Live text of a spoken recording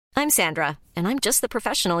I'm Sandra, and I'm just the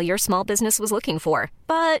professional your small business was looking for.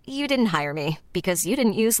 But you didn't hire me because you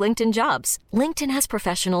didn't use LinkedIn Jobs. LinkedIn has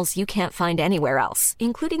professionals you can't find anywhere else,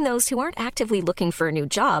 including those who aren't actively looking for a new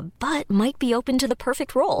job, but might be open to the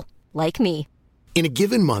perfect role, like me. In a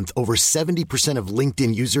given month, over 70% of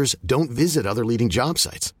LinkedIn users don't visit other leading job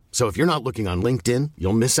sites. So if you're not looking on LinkedIn,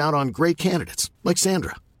 you'll miss out on great candidates like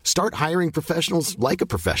Sandra. Start hiring professionals like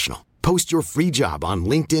a professional. Post your free job on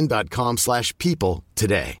linkedin.com/people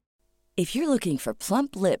today. If you're looking for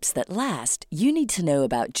plump lips that last, you need to know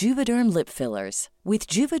about Juvederm lip fillers. With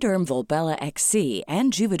Juvederm Volbella XC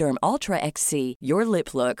and Juvederm Ultra XC, your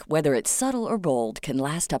lip look, whether it's subtle or bold, can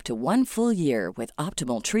last up to 1 full year with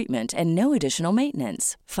optimal treatment and no additional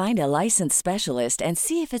maintenance. Find a licensed specialist and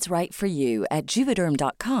see if it's right for you at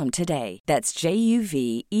Juvederm.com today. That's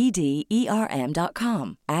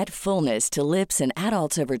JUVEDERM.com. Add fullness to lips in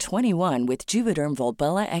adults over 21 with Juvederm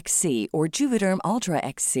Volbella XC or Juvederm Ultra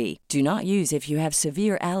XC. Do not use if you have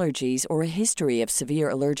severe allergies or a history of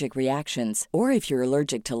severe allergic reactions, or if you're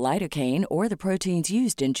allergic to lidocaine or the proteins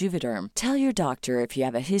used in Juvederm. Tell your doctor if you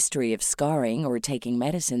have a history of scarring or taking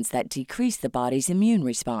medicines that decrease the body's immune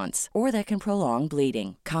response or that can prolong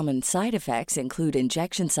bleeding. Common side effects include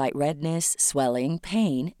injection site redness, swelling,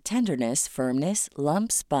 pain, tenderness, firmness,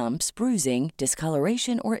 lumps, bumps, bruising,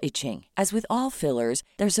 discoloration, or itching. As with all fillers,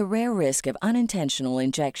 there's a rare risk of unintentional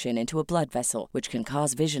injection into a blood vessel, which can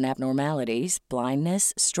cause vision abnormalities,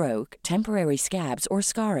 blindness, stroke, temporary scabs, or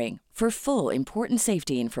scarring. For full important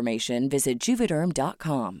safety information, visit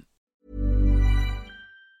Juvederm.com.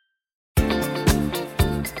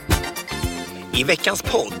 I veckans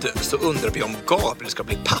podd så undrar vi om Gabriel ska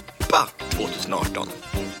bli pappa 2018.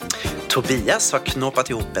 Tobias har knåpat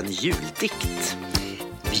ihop en juldikt.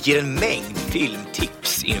 Vi ger en mängd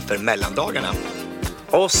filmtips inför mellandagarna.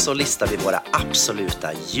 Och så listar vi våra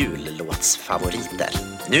absoluta jullåtsfavoriter.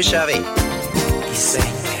 Nu kör vi! I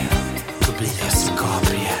sängen, Tobias och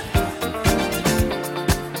Gabriel.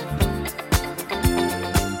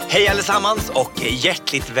 Hej allesammans och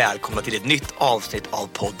hjärtligt välkomna till ett nytt avsnitt av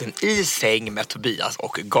podden I säng med Tobias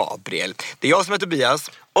och Gabriel. Det är jag som är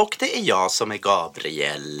Tobias. Och det är jag som är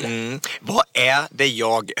Gabriel. Vad är det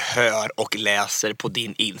jag hör och läser på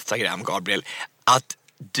din Instagram, Gabriel? Att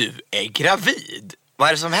du är gravid. Vad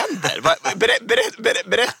är det som händer?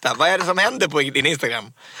 Berätta, vad är det som händer på din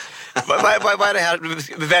Instagram? Vad är det här?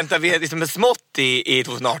 Väntar vi liksom smått i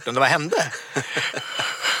 2018? Vad hände?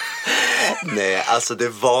 Nej, alltså det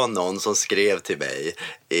var någon som skrev till mig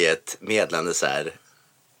i ett meddelande så här.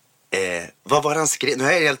 Vad var han skrev? Nu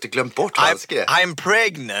har jag helt glömt bort vad han skrev. I'm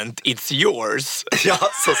pregnant, it's yours. Ja,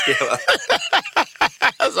 så skrev han.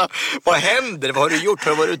 Alltså, vad händer? Vad har du gjort?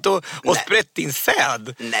 Har du varit ute och sprätt din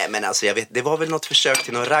säd? Nej, men alltså jag vet, det var väl något försök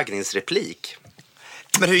till någon raggningsreplik.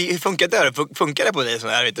 Men hur funkar det? Funkar det på dig?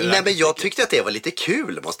 Nej, men jag tyckte att det var lite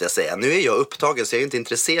kul, måste jag säga. Nu är jag upptagen så jag är inte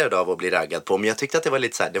intresserad av att bli raggad på. Men jag tyckte att det var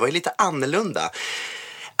lite så här, det var lite annorlunda.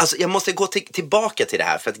 Alltså jag måste gå tillbaka till det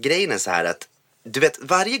här. För att grejen är så här att du vet,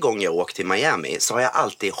 varje gång jag åkt till Miami så har jag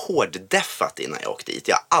alltid hårddeffat innan jag åkt dit.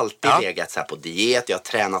 Jag har alltid legat så här på diet, jag har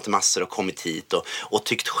tränat massor och kommit hit och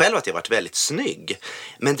tyckt själv att jag varit väldigt snygg.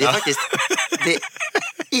 Men det är faktiskt det är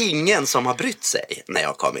ingen som har brytt sig när jag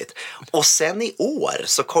har kommit. Och sen i år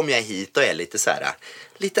så kom jag hit och är lite så här,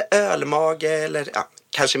 lite ölmage eller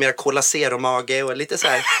kanske mer Cola Zero-mage och lite så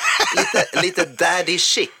här, lite daddy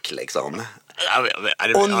chic liksom.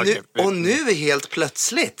 Och nu helt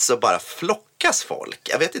plötsligt så bara flockas folk.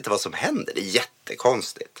 Jag vet inte vad som händer. Det är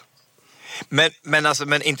jättekonstigt. Men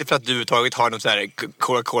inte för att du överhuvudtaget har något så här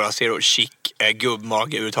Coca-Cola Zero chic gubbmage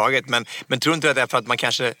överhuvudtaget. Men tror inte att det är för att man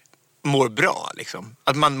kanske mår bra liksom?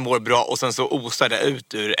 Att man mår bra och sen så osar det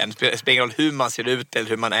ut ur en spegel hur man ser ut eller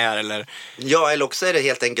hur man är eller... Ja, eller också är det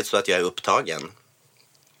helt enkelt så att jag är upptagen.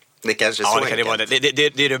 Det kanske är så det kan det vara.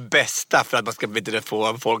 Det är det bästa för att man ska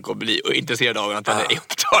få folk att bli intresserade av att den är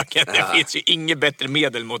upptagen. Det finns ju inget bättre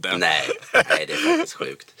medel mot den. Nej, det är faktiskt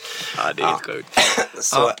sjukt. Ja, det är helt sjukt.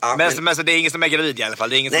 Men så det är ingen som är gravid i alla fall?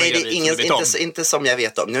 Det är ingen som är gravid som vet om. Inte som jag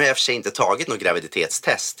vet om. Nu har jag för sig inte tagit något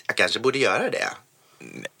graviditetstest. Jag kanske borde göra det.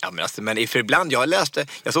 Ja, men för ibland,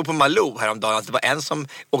 jag såg på Malou häromdagen att det var en som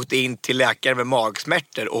åkte in till läkare med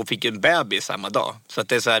magsmärtor och fick en bebis samma dag. Så att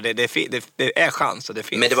det är så här, det är chans och det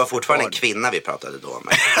finns. Men det var fortfarande en kvinna vi pratade då om.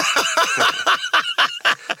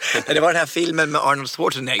 Det var den här filmen med Arnold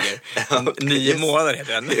Schwarzenegger. 9 månader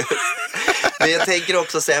heter den. Men jag tänker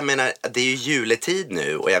också säga, jag menar, det är ju juletid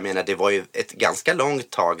nu och jag menar, det var ju ett ganska långt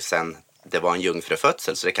tag sedan det var en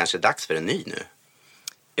jungfrufödsel, så det kanske är dags för en ny nu.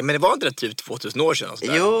 Ja, men det var inte det typ 2000 år sedan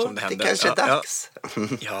Jo, som det hände. Det kanske är dags.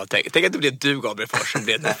 Ja, tänk att det blev du, Gabriel Fors, som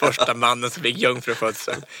blev den första mannen som fick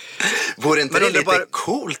jungfrufödsel. Vore inte det lite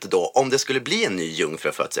coolt då om det skulle bli en ny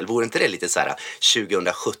jungfrufödsel? Vore inte det lite så här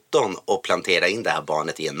 2017 och plantera in det här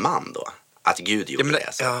barnet i en man då? Att Gud gjorde det.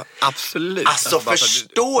 Så. Ja, absolut. Alltså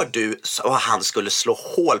förstår du så han skulle slå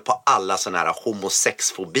hål på alla såna här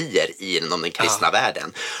homosexfobier inom den kristna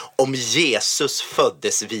världen om Jesus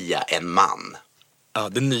föddes via en man? Ja,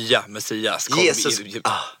 den nya Messias.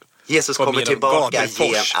 Jesus kommer tillbaka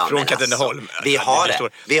från Katrineholm. Vi har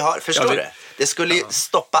det. Förstår du? Det skulle ju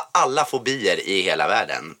stoppa alla fobier i hela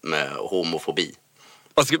världen med homofobi.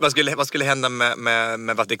 Vad skulle hända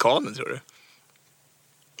med Vatikanen, tror du?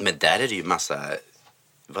 Men där är det ju massa...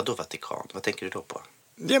 Vadå Vatikan? Vad tänker du då på?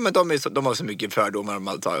 Ja, men de har så mycket fördomar om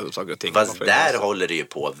allt saker och ting. Fast där håller det ju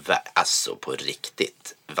på, alltså på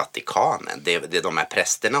riktigt. Vatikanen, de här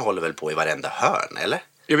prästerna håller väl på i varenda hörn, eller?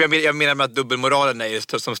 Jag menar med att dubbelmoralen är ju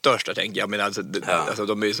som största, tänker jag. Men alltså,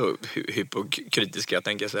 de är ju så hypokritiska,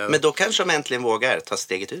 tänker jag säga. Men då kanske de äntligen vågar ta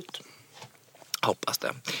steget ut. Hoppas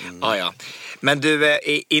det. Ja. Men du,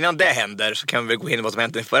 innan det händer så kan vi gå in i vad som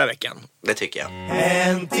hände förra veckan. Det tycker jag.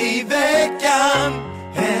 Hänt i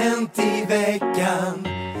veckan.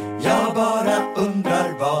 Jag bara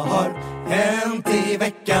undrar vad har hänt i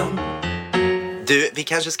veckan. Du, vi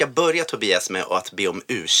kanske ska börja, Tobias, med att be om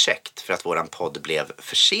ursäkt för att våran podd blev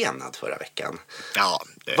försenad förra veckan. Ja.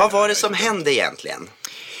 Vad var det som hände egentligen?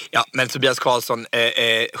 Ja, men Tobias Karlsson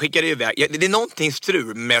skickade iväg... det är någonting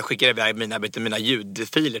strul med att skicka iväg mina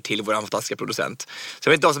ljudfiler till vår fantastiska producent. Så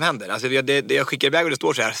jag vet inte vad som händer. Alltså, jag skickar iväg och det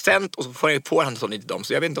står så här, sänt, och så får jag på han så lite dem.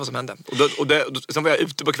 Så jag vet inte vad som hände. Sen var jag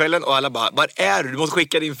ute på kvällen och alla bara, var är du? Du måste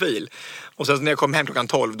skicka din fil. Och sen när jag kom hem klockan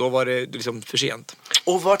 12, då var det liksom för sent.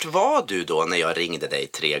 Och vart var du då när jag ringde dig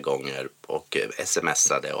 3 gånger och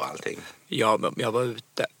smsade och allting? Ja, jag var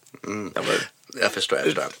ute. Jag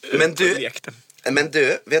förstår. Men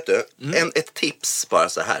du, vet du, ett tips bara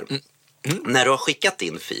så här. När du har skickat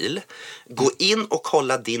din fil, gå in och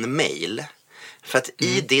kolla din mail. För att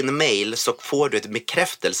i din mail så får du ett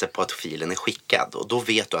bekräftelse på att filen är skickad. Och då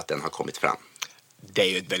vet du att den har kommit fram. Det är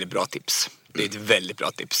ju ett väldigt bra tips. Det är ett väldigt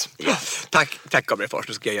bra tips. Yes. Tack Gabriel Fors.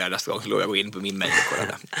 Nu ska jag göra nästa gång, så lovar jag gå in på min mail och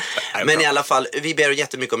kolla det. Men i alla fall, vi ber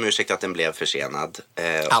jättemycket om ursäkt att den blev försenad.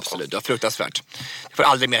 Absolut, det var fruktansvärt.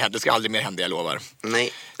 Det ska aldrig mer hända, jag lovar.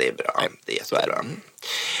 Nej, det är bra. Det är jättebra.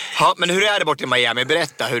 Ja, men hur är det bort i Miami?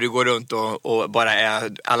 Berätta hur du går runt och bara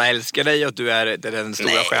är... Alla älskar dig och du är den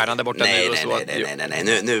stora stjärnan där borta nu. Nej.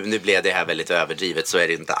 Nu blev det här väldigt överdrivet, så är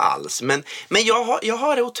det inte alls. Men jag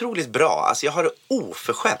har det otroligt bra. Alltså jag har det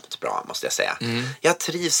oförskämt bra, måste jag säga. Jag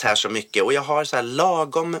trivs här så mycket och jag har så här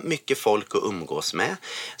lagom mycket folk att umgås med.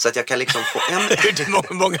 Så att jag kan liksom få...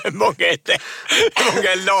 Hur många är det? Hur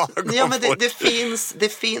många är lagom? Ja, men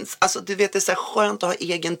det finns... Alltså du vet, det är så här skönt att ha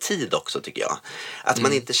egen tid också, tycker jag. Att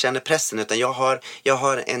man inte känner pressen, utan jag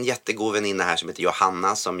har en jättegod väninna här som heter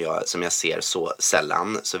Johanna som jag ser så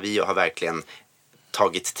sällan. Så vi har verkligen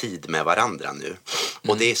tagit tid med varandra nu.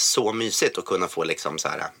 Och det är så mysigt att kunna få liksom så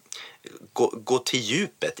här... Gå till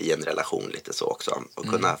djupet i en relation lite så också. Och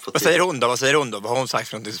kunna få Vad säger hon då? Vad har hon sagt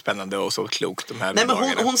för något spännande och så klokt de här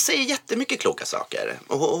dagarna? Men hon säger jättemycket kloka saker.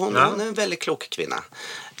 Och hon är en väldigt klok kvinna.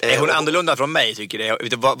 Är hon annorlunda från mig, tycker jag?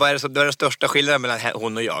 Vad är den största skillnaden mellan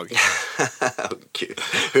hon och jag? Gud,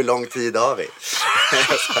 hur lång tid har vi?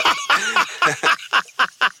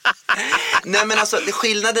 Nej, men alltså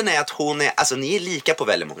skillnaden är att hon är... Alltså ni är lika på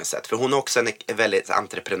väldigt många sätt. För hon är också en väldigt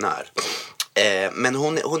entreprenör. Men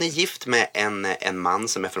hon är gift med en man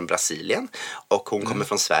som är från Brasilien. Och hon kommer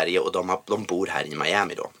från Sverige och de bor här i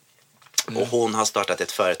Miami då. Och hon har startat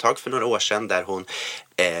ett företag för några år sedan där hon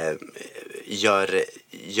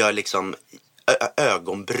gör liksom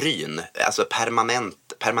ögonbryn, alltså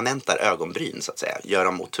permanentar ögonbryn så att säga. Gör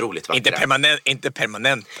dem otroligt vackra. Inte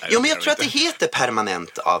permanent. Jo, men jag tror att det heter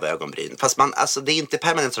permanent av ögonbryn. Fast det är inte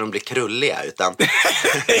permanent så de blir krulliga, utan...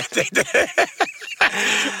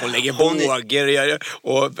 Hon lägger bågar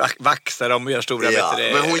och vaxar dem och gör stora... Ja,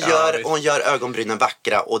 men hon gör ögonbrynen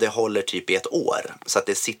vackra och det håller typ i 1 år. Så att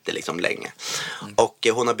det sitter liksom länge. Och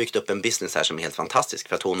hon har byggt upp en business här som är helt fantastisk.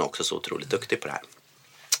 För att hon är också så otroligt duktig på det här.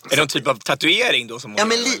 Är det någon typ av tatuering då? Som ja,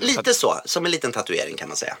 men lite så. Som en liten tatuering kan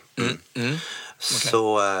man säga. Okay.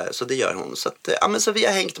 Så det gör hon. Så vi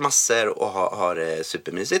har hängt massor och har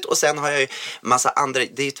supermysigt. Och sen har jag ju massa andra...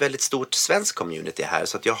 Det är ett väldigt stort svensk community här.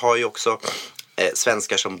 Så att jag har ju också...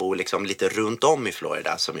 svenskar som bor liksom lite runt om i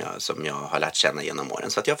Florida som jag har lärt känna genom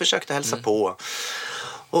åren. Så att jag försökte hälsa på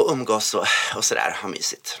och umgås och sådär, ha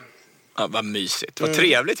mysigt. Ja, vad mysigt. Vad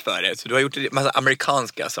trevligt för dig. Så du har gjort en massa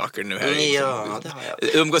amerikanska saker nu här. Ja, det har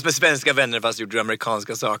jag. Umgås med svenska vänner fast gjorde du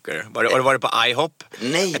amerikanska saker. Har du varit på IHOP?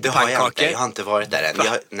 Nej, det har jag inte. Jag har inte varit där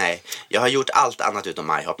än. Jag har gjort allt annat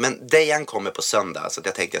utom IHOP. Men Dejan kommer på söndag så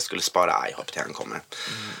jag tänkte jag skulle spara IHOP till han kommer.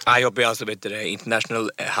 IHOP är alltså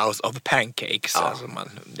International House of Pancakes. Ja. Alltså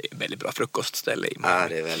det är ett väldigt bra frukostställe i Ja,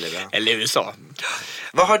 det är väldigt bra. Eller USA.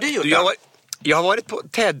 Vad har du gjort då? Jag har varit på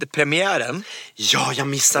TED-premiären. Ja, jag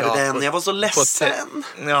missade den. Jag var så ledsen.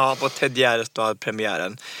 På Ted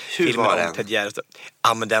Gärdestad-premiären. Hur var den? Ted Gärdestad.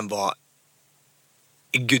 Ja, men den var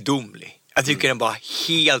gudomlig. Jag tycker den var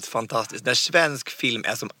helt fantastisk. När svensk film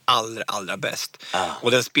är som allra bäst.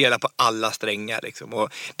 Och den spelar på alla strängar liksom.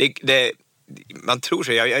 Och man tror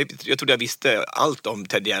sig, jag trodde jag visste allt om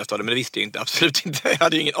Ted Gärdestad, men det visste jag inte, absolut inte. Jag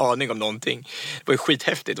hade ju ingen aning om någonting. Det var ju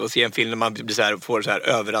skithäftigt att se en film när man blir får så här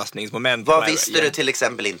överraskningsmoment. Vad visste du till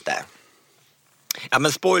exempel inte? Ja,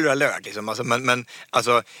 men spoiler alert liksom. Alltså, men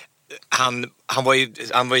alltså, han var ju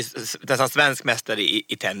nästan svensk mästare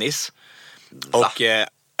i tennis. Och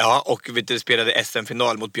och spelade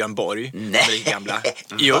SM-final mot Björn Borg. Nej, gamla.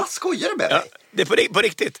 Vad skojar du med mig? Ja, det är på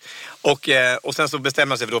riktigt. Och sen så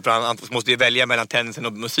bestämmer han sig för han måste ju välja mellan tennisen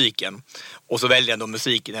och musiken. Och så väljer han då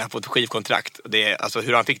musiken när han får ett skivkontrakt. Det är, alltså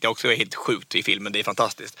hur han fick det också är helt sjukt i filmen, det är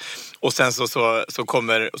fantastiskt. Och sen så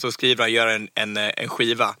skriver han, gör en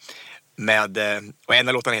skiva med, och en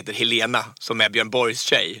av låtarna heter Helena, som är Björn Borgs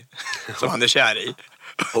tjej, som han är kär i.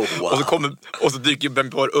 Oh, wow. och så dyker Björn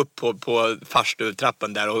Borg upp på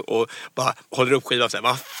farstutrappen där och bara håller upp skivan och säger,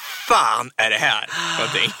 vad fan är det här?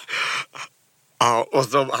 Någonting. Ja, och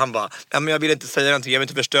så han bara, men jag vill inte säga någonting, jag vill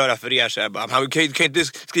inte förstöra för er. Så jag bara, han kan ju inte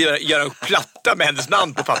göra en platta med hennes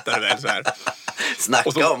namn på, fattar du väl? Så här.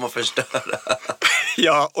 Snacka om att förstöra.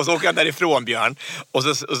 Ja, och så åker han därifrån, Björn. Och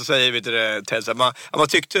så säger Ted så här, vad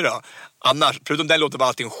tyckte du då? Annars, förutom den låter var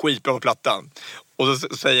allting skitbra på plattan. Och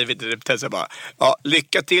så säger Ted så bara,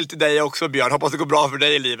 lycka till dig också, Björn. Hoppas det går bra för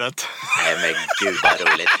dig i livet. Nej men gud vad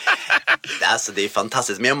roligt. Alltså det är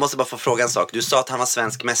fantastiskt. Men jag måste bara få fråga en sak. Du sa att han var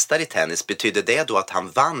svensk mästare i tennis. Betyder det då att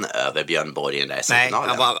han vann över Björn Borg i den där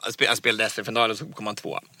SM-finalen? Nej, han spelade SM-finalen så kom han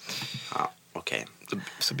 2. Ja, okej.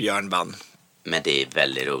 Så Björn vann. Men det är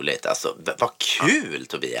väldigt roligt. Alltså, vad kul,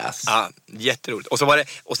 Tobias. Ja, jätteroligt.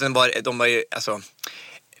 Och sen var det, de var ju, alltså,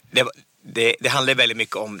 det handlar väldigt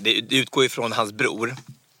mycket om, det utgår ifrån hans bror,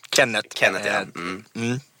 Kenneth,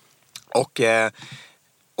 ja.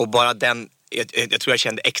 Och bara den, jag tror jag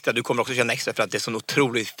kände extra, du kommer också känna extra för att det är så en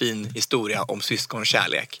otroligt fin historia om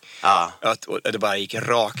syskonkärlek. Ja. Och det bara gick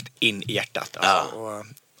rakt in i hjärtat. Alltså. Ja.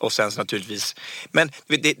 Och sen så naturligtvis, men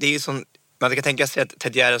det är ju sån, man kan tänka sig att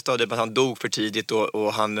Ted Gärdestad, han dog för tidigt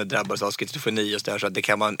och han drabbades av schizofreni och så att det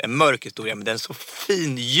kan vara en mörk historia, men det är en så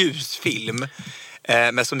fin ljus film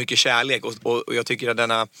med så mycket kärlek och jag tycker att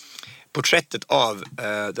denna porträttet av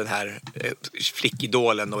den här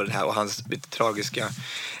flickidolen och hans lite tragiska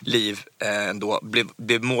liv ändå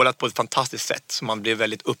blev målat på ett fantastiskt sätt, så man blev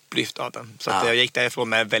väldigt upplyft av den. Så att jag gick därifrån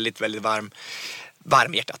med väldigt, väldigt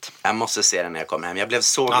varm hjärtat. Jag måste se den när jag kom hem. Jag blev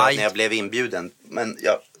så glad när jag blev inbjuden, men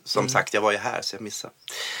som sagt, jag var ju här så jag missade.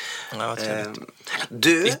 Ja,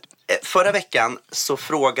 du, förra veckan så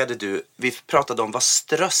frågade du, vi pratade om vad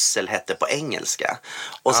strössel hette på engelska.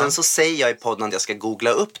 Och sen så säger jag i podden att jag ska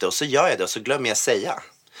googla upp det, och så gör jag det och så glömmer jag säga.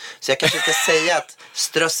 Så jag kanske ska säga att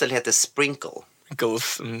strössel heter sprinkle.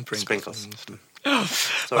 Sprinkles.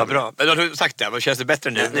 Vad bra. Men har du sagt det? Vad känns det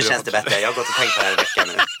bättre nu? Nu känns det bättre. Jag har gått och tänkt på det här i veckan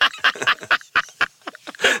nu.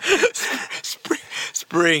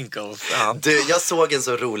 Sprinkles. Ja. Du, jag såg en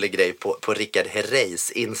så rolig grej på Rickard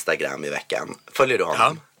Herreys Instagram i veckan. Följer du honom?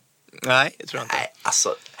 Ja. Nej, jag tror inte. Nej,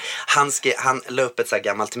 alltså han la upp ett så här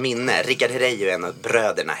gammalt minne. Rickard Herrey är ju en av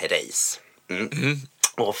bröderna Herreys.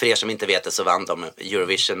 Och för er som inte vet det så vann de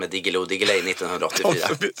Eurovision med Diggiloo Diggiley 1984.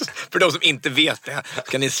 För de som inte vet det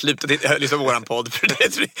kan ni sluta lyssna på våran podd. För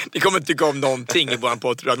ni kommer inte tycka om någonting i våran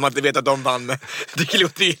podd, tror jag. Man inte vet att de vann med Diggiloo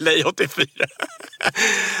Diggiley 84.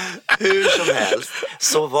 Hur som helst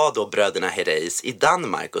så var då bröderna Herreys i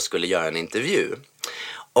Danmark och skulle göra en intervju.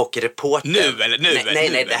 Och reportern...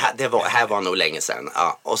 Nej, det var nog länge sedan.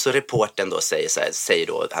 Ja. Och så reportern då säger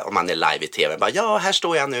då, om man är live i tv, bara, ja, här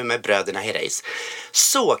står jag nu med bröderna Herreys.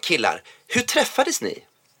 Så killar, hur träffades ni?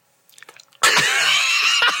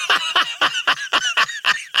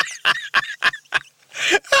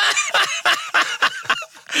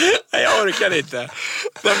 Jag orkar inte.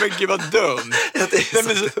 Nej men gud vad dumt. Ja,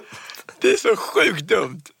 det är så sjukt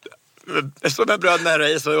dumt. Jag står med bröderna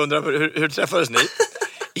Herreys och undrar hur träffades ni?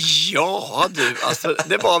 Ja du, alltså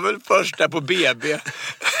det var väl först där på BB.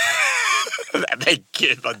 Nej Men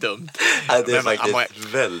gud vad dumt. Ja, det är Men faktiskt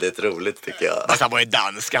väldigt roligt tycker jag. Fast han var ju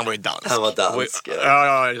dansk. Han var dansk.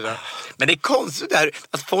 Ja. Men det är konstigt där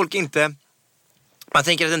att folk inte... Man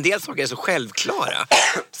tänker att en del saker är så självklara.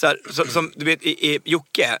 Som du vet, i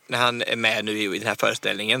Jocke, när han är med nu i den här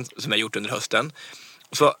föreställningen som jag gjort under hösten,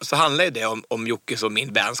 så handlar det om Jockes och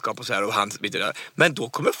min vänskap och så här, och hans bitar. Men då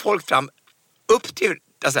kommer folk fram upp till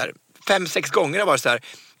alltså här, 5-6 gånger och bara så här,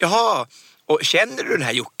 jaha, och känner du den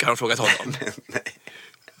här Jocke? Har de frågat honom. Nej.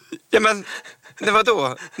 Ja men,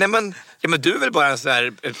 vadå? Nej men du är väl bara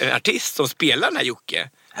en artist som spelar den här Jocke?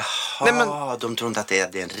 Jaha, Nej, men, de tror inte att det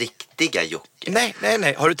är den riktiga Jocke.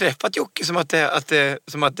 Nej. Har du träffat Jocke som att det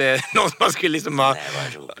är någon som man skulle liksom ha... Nej,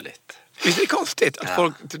 vad roligt. Visst är det konstigt att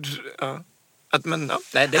folk... Ja. Att, men, ja.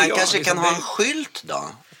 Nej, det är Han jag, kanske liksom, kan ha en skylt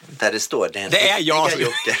då. Där det står den det är jag. riktiga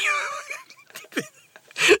Jocke.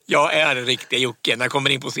 Jag är den riktiga Jocke. När jag kommer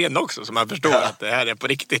in på scenen också, så man förstår att det här är på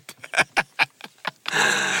riktigt.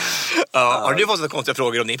 Ja, har du fått några konstiga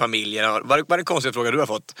frågor om din familj? Vad är det konstiga frågor du har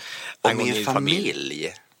fått? Om min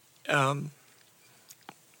familj?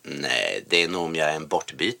 Nej, det är nog om jag är en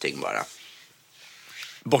bortbyting bara.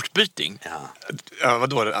 Bortbyting? Ja.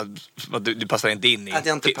 Vadå? Du passar inte in i... Att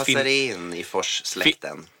jag inte passar in i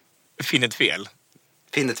Fors-släkten. Finn ett fel.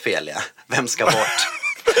 Finn ett fel, ja. Vem ska bort?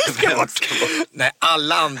 Vem ska bort? Nej,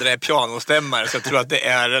 alla andra är pianostämmare, så jag tror att det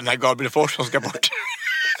är den här Gabriel Fors som ska bort.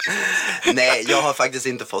 Nej, jag har faktiskt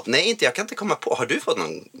inte fått. Nej, jag kan inte komma på. Har du fått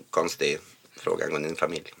någon konstig fråga angående din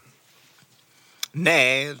familj?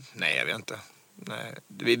 Nej, jag vet inte. Nej.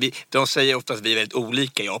 De säger ofta att vi är väldigt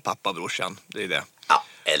olika, jag och pappa och brorsan. Det är det. Ja,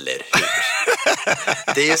 eller hur?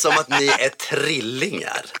 Det är som att ni är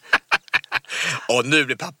trillingar. Och nu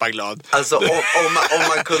blir pappa glad. Alltså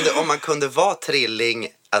om man kunde vara trilling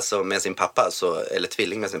alltså med sin pappa eller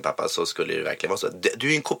tvilling med sin pappa, så skulle det verkligen vara så.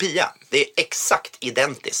 Du är en kopia. Det är exakt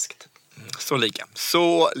identiskt. Så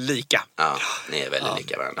lika. Ja, ni är väldigt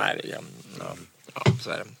lika varandra. Nej, ja, så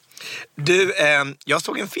är det. Du, jag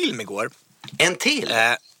såg en film igår. En till?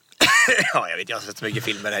 Ja, jag har sett så mycket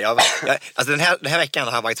filmer här. Alltså den här veckan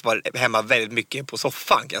har jag faktiskt varit hemma väldigt mycket på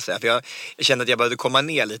soffan, kan jag säga. För jag kände att jag började komma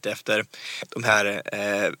ner lite efter de här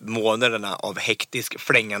månaderna av hektisk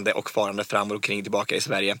flängande och farande fram och kring tillbaka i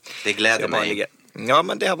Sverige. Det gläder mig. Ja,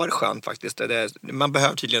 men det har varit skönt faktiskt. Man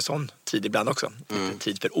behöver tydligen sån tid ibland också.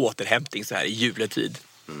 Tid för återhämtning så här i juletid.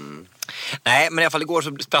 Nej, men i alla fall igår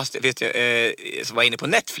så var jag inne på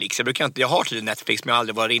Netflix. Jag har tydligen Netflix, men jag har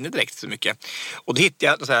aldrig varit inne direkt så mycket. Och då hittade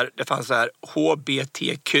jag så här, det fanns så här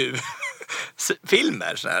HBTQ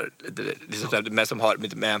filmer så här, som har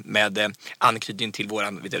med anknytning till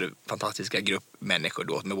våran fantastiska grupp människor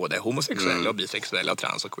då, med både homosexuella och bisexuella och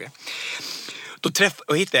trans och queer.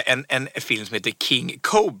 Då hittade jag en film som heter King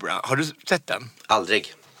Cobra. Har du sett den?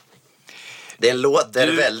 Aldrig. Det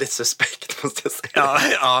låter väldigt suspekt, måste jag säga.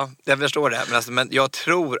 Ja, jag förstår det. Men jag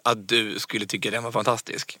tror att du skulle tycka den var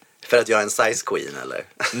fantastisk. För att jag är en size queen, eller?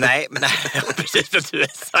 Nej, precis för att du är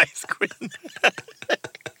size queen.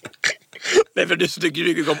 Nej, för du tycker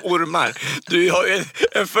mycket om ormar. Du har ju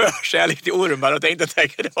en förkärlek till ormar och tänkte att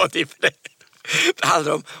det var typ för dig. Det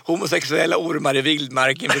handlar om homosexuella ormar i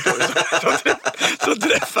vildmarken, förstår du? Som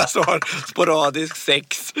träffas och har sporadisk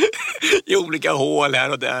sex i olika hål här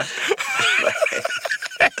och där.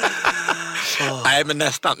 Nej, men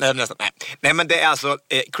nästan. Nej, men det är alltså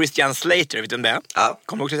Christian Slater, vet du om det är? Ja.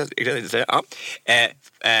 Kommer du också säga? Ja.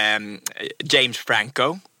 James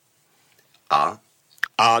Franco. Ja.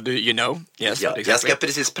 Ja, you know. Yes, ja, jag ska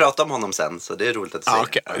precis prata om honom sen, så det är roligt att se.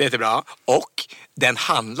 Okay, det är jättebra. Och den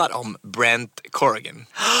handlar om Brent Corrigan.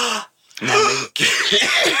 Nej, men gud.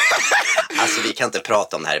 Alltså, vi kan inte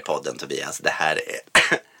prata om det här i podden, Tobias. Det här är...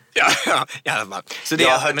 Ja, i alla fall. Så jag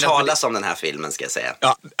har hört talas om den här filmen, ska jag säga.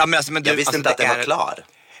 Ja, men alltså, jag visste inte att den var klar.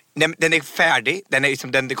 Den är färdig.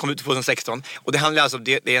 Den kom ut 2016. Och det handlar alltså om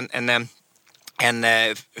det är en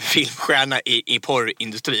filmstjärna i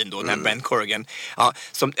porrindustrin då, den Brent Corrigan. Ja,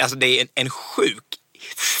 alltså det är en sjuk,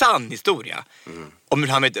 sann historia. Om hur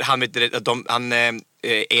han är i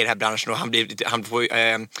den här branschen och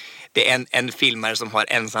det är en filmare som har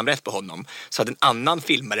ensamrätt på honom. Så att en annan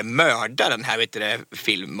filmare mördar den här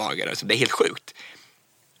filmmagaren. Så det är helt sjukt.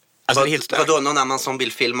 Alltså, vadå, någon annan som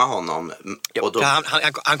vill filma honom? Och då...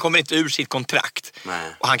 han kommer inte ur sitt kontrakt.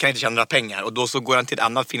 Nej. Och han kan inte tjäna några pengar. Och då så går han till ett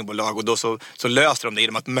annat filmbolag och då så löser de det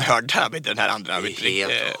genom att mörda den här andra. Det är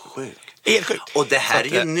helt sjukt. Helt sjukt. Och det här är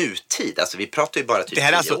ju nutid. Alltså, vi pratar ju bara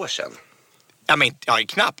typ 10 år sedan. Ja,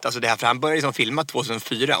 knappt. Alltså, för han började liksom filma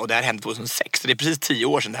 2004 och det här hände 2006. Så det är precis 10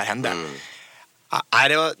 år sedan det här hände.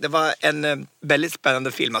 Det var en väldigt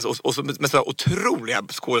spännande film alltså, och med så otroliga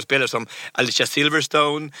skådespelare som Alicia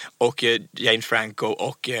Silverstone och James Franco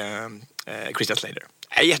och Christian Slater.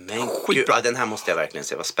 Men gud, ja, den här måste jag verkligen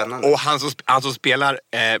se, vad spännande. Och han som spelar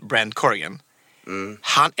Brent Corrigan,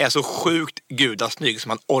 han är så sjukt gudasnygg som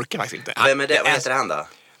man orkar faktiskt inte. Vem är det? Vad heter han då?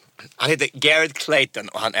 Han heter Garrett Clayton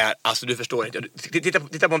och han är, alltså du förstår inte.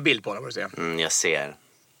 Titta på en bild på honom, vad du ser. Jag ser.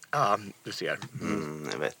 Ja, du ser.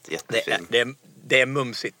 Jag vet, jättefin. Det är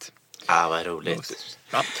mumsigt. Vad roligt.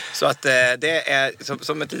 Ja, så att det är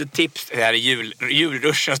som ett litet tips här i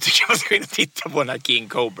julruschen, så tycker jag man ska in och titta på den här King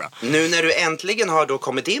Cobra. Nu när du äntligen har då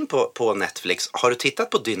kommit in på Netflix, har du tittat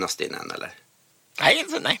på Dynastin än eller?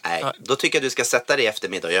 Nej. Då tycker jag du ska sätta dig i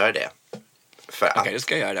eftermiddag och göra det. Okej, då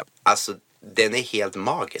ska jag göra det. Alltså, den är helt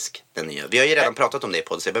magisk, den nya. Vi har ju redan pratat om det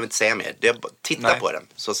på det, så jag behöver inte säga mer. Titta på den,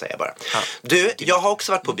 så säger jag bara. Ja. Du, jag har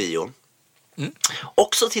också varit på bio.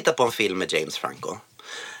 Också tittat på en film med James Franco.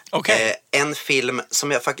 Okay. En film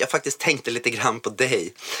som jag faktiskt tänkte lite grann på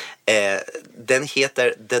dig. Den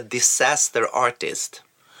heter The Disaster Artist.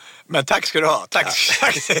 Men tack ska du ha. Tack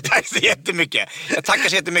så jättemycket. Jag tackar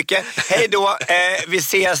så jättemycket. Hej då. Vi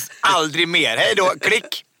ses aldrig mer. Hej då.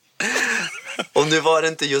 Klick. Och nu var det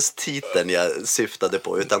inte just titeln jag syftade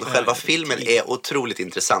på, utan själva filmen är otroligt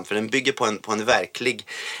intressant, för den bygger på en verklig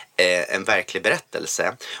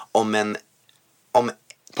berättelse om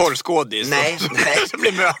porrskådis. Nej. Som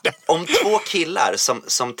blir mördad. Om två killar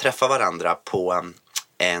som träffar varandra på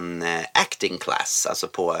en acting class, alltså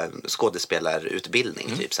på en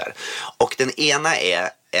skådespelarutbildning typ så här. Och den ena är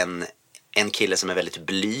en kille som är väldigt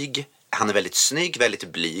blyg. Han är väldigt snygg,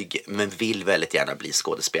 väldigt blyg, men vill väldigt gärna bli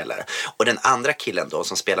skådespelare. Och den andra killen då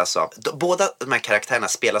som spelas av... Båda de här karaktärerna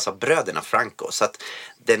spelas av bröderna Franco. Så att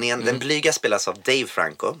den blyga spelas av Dave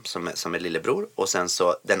Franco som är lillebror. Och sen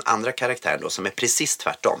så den andra karaktären då som är precis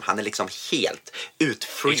tvärtom. Han är liksom helt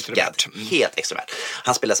utfreakad. Helt extrovert.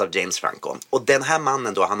 Han spelas av James Franco. Och den här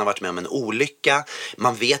mannen då, han har varit med om en olycka.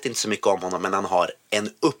 Man vet inte så mycket om honom, men han har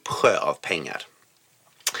en uppsjö av pengar.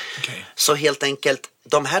 Okay. Så helt enkelt,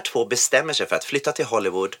 de här två bestämmer sig för att flytta till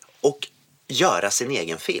Hollywood och göra sin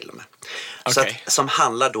egen film. Okay. Så att, som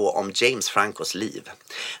handlar då om James Francos liv.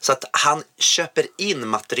 Så att han köper in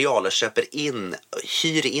material och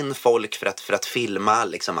hyr in folk för att filma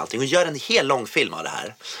liksom allting. Och gör en hel lång film av det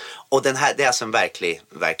här. Och det är alltså en verklig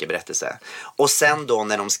berättelse. Och sen då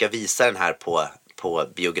när de ska visa den här på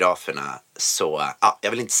biograferna, så,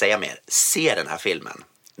 jag vill inte säga mer. Se den här filmen.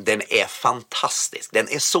 Den är fantastisk. Den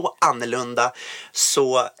är så annorlunda.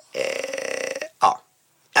 Så,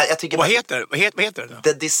 jag tycker vad heter den då?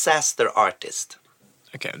 The Disaster Artist.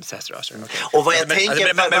 Okej, Disaster Artist. Okay. Och vad jag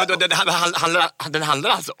tänker... Den handlar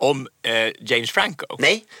alltså om James Franco?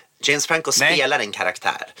 Nej, James Franco spelar en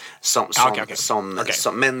karaktär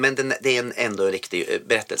men det är ändå en riktig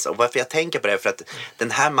berättelse. Och varför jag tänker på det är för att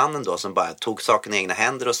den här mannen då som bara tog saken i egna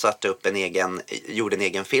händer och satte upp gjorde en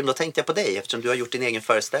egen film, då tänkte jag på dig eftersom du har gjort din egen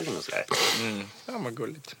föreställning och sådär. Ja, vad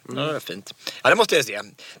gulligt. Ja, det är fint. Ja, det måste jag se.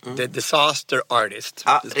 The Disaster Artist.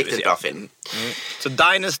 Ja, riktigt bra film. Så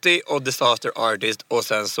Dynasty och Disaster Artist och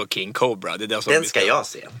sen så King Cobra. Det är det som den ska jag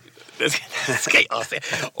se. Det ska jag se.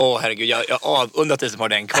 Herregud, jag avundrar dig som har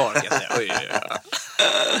den kvar. Oj.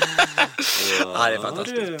 Ja, det är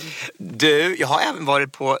fantastiskt. Du, jag har även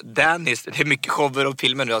varit på Dennis. Det är mycket shower och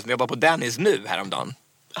filmer nu. Jag jobbar på Dennis nu häromdagen.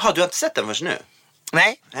 Har du inte sett den först nu?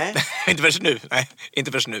 Nej. Inte först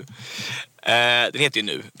nu. Den heter ju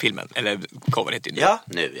Nu, filmen. Eller covern heter ju Nu. Ja,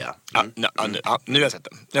 Nu, ja. Nu har jag sett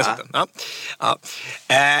den.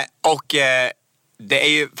 Och det är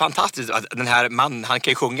ju fantastiskt att den här mannen, han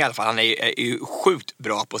kan ju sjunga i alla fall. Han är ju sjukt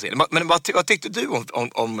bra på scenen. Men vad tyckte du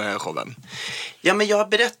om showen? Ja, men jag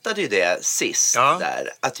berättade ju det sist där.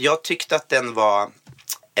 Att jag tyckte att den var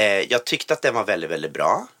väldigt, väldigt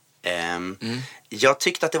bra. Jag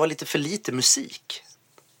tyckte att det var lite för lite musik.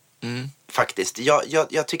 Faktiskt.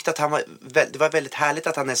 Jag tyckte att det var väldigt härligt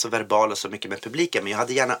att han är så verbal och så mycket med publiken. Men jag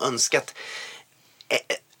hade gärna önskat...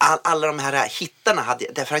 alla de här hittarna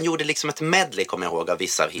därför han gjorde liksom ett medley, kommer jag ihåg, av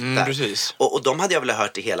vissa av hittar. Precis. Och de hade jag väl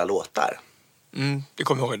hört i hela låtar. Det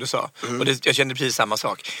kommer jag ihåg att du sa. Och jag kände precis samma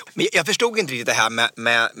sak. Men jag förstod inte riktigt det här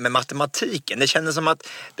med matematiken. Det kändes som att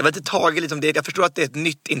det var lite taget liksom det. Jag förstår att det är ett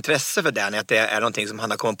nytt intresse för den. Att det är någonting som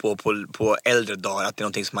han har kommit på äldre dagar. Att det är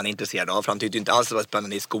någonting som han är intresserad av. För han tyckte inte alls det var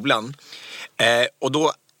spännande i skolan. Och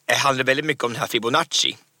då handlar det väldigt mycket om den här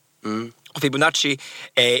Fibonacci. Och Fibonacci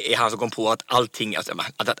är han som kom på att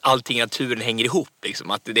allting i naturen hänger ihop.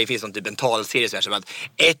 Liksom. Att det finns typ en talserie så här, som att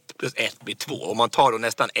 1 + 1 blir 2. Om man tar då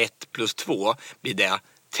nästan 1 + 2 blir det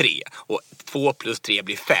 3. Och 2 + 3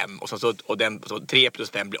 blir 5. Och så 3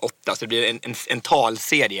 + 5 blir 8. Så det blir en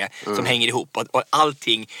talserie som hänger ihop. Och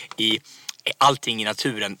allting i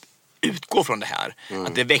naturen utgår från det här.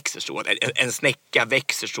 Att det växer så. En snäcka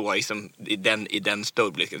växer så liksom, i den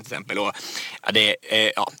storleken till exempel. Och,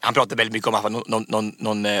 han pratade väldigt mycket om att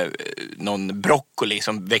någon broccoli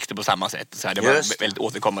som växte på samma sätt. Så här, det var väldigt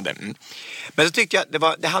återkommande. Men så tyckte jag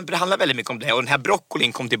det handlade väldigt mycket om det. Och den här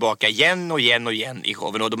broccolin kom tillbaka igen och igen i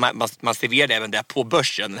showen. Och man serverade även där på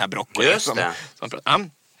börsen, den här broccolin. Just det.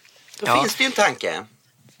 Då finns det ju en tanke.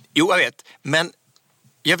 Jo, jag vet. Men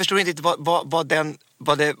jag förstår inte riktigt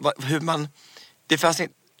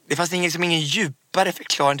det fanns ingen djupare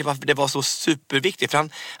förklaring till varför det var så superviktigt. För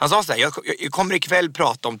han sa så här, jag kommer ikväll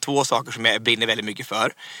prata om 2 saker som jag brinner väldigt mycket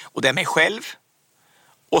för. Och det är mig själv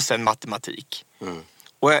och sen matematik.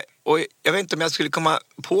 Och jag vet inte om jag skulle komma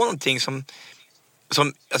på någonting som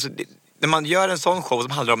alltså, när man gör en sån show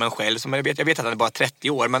som handlar om en själv, som jag vet att han är bara 30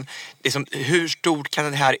 år, men liksom, hur stort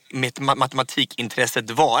kan det här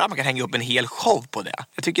matematikintresset vara? Man kan hänga upp en hel show på det.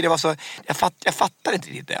 Jag tycker det var så, jag fattar inte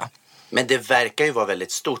riktigt det. Men det verkar ju vara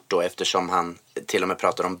väldigt stort då, eftersom han till och med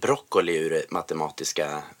pratar om broccoli ur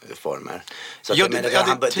matematiska former. Så att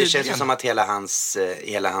det känns ju som att hela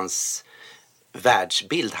hans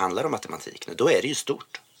världsbild handlar om matematik. Då är det ju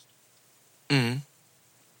stort.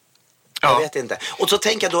 Jag vet inte. Och så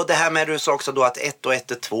tänker jag då det här med du sa också då att 1 och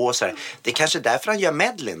 1 är 2 och så här. Det är kanske därför han gör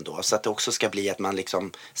medlin då, så att det också ska bli att man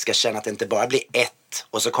liksom ska känna att det inte bara blir 1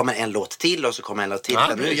 och så kommer en låt till och så kommer en låt till.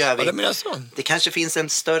 Ja, nu gör vi. Det kanske finns en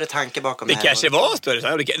större tanke bakom det här. Det kanske var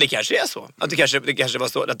större, det kanske är så. Att det kanske var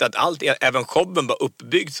så att allt, även showen var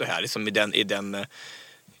uppbyggd så här liksom i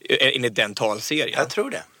den talserien. Jag tror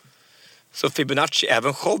det. Så Fibonacci,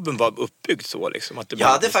 även showen var uppbyggd så liksom, att det jag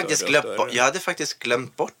hade faktiskt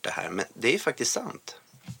glömt bort det här, men det är faktiskt sant.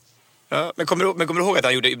 Ja, men kommer du ihåg att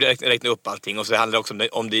han räknade upp allting, och så handlar det också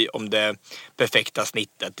om det perfekta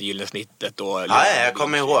snittet, det gyllene snittet och jag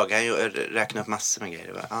kommer ihåg, han räknade upp massor med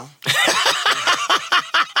grejer. Ja.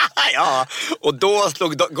 Ja, och då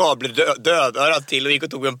slog Gabriel dödörat till och gick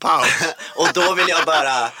och tog en paus. Och då vill jag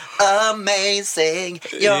bara amazing,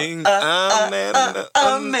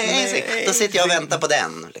 amazing. Då sitter jag och väntar på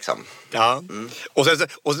den liksom. Ja. Och så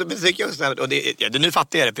tycker jag så här, och nu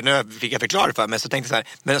fattar jag det, för nu fick jag förklara för mig, men så tänkte jag så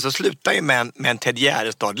här, men så slutar ju med en Ted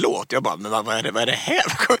Gärdestad-låt. Jag bara, men vad är det här?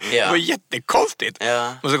 Det var jättekonstigt.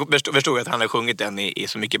 Ja. Och så förstod jag att han har sjungit den i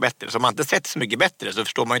Så mycket bättre. Så om man inte sett Så mycket bättre så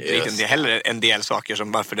förstår man inte riktigt heller en del saker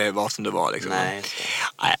som varför det var som det var liksom. Nej.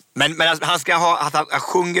 Men alltså, han ska ha att han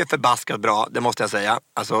sjunger förbaskat bra, det måste jag säga.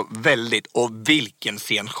 Alltså väldigt, och vilken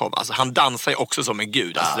scenshow. Alltså han dansar ju också som en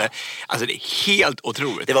gud. Alltså det är helt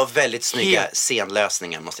otroligt. Det var väldigt snygga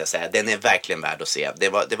scenlösningar, måste jag säga. Den är verkligen värd att se. Det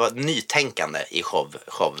var nytänkande i show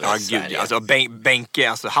ja, gud, alltså Benke,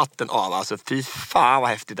 alltså hatten av. Alltså fy fan vad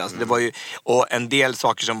häftigt. Alltså, det var ju, och en del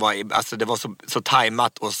saker som var, alltså det var så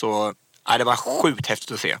tajmat och så, det var sjukt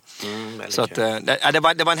häftigt att se. Så att,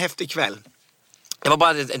 det var en häftig kväll. Det var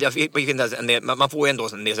bara, man får ju ändå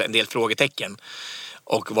en del frågetecken.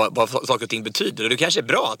 Och vad saker och ting betyder. Och det kanske är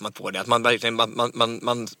bra att man får det. Att man verkligen,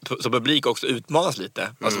 man som publik också utmanas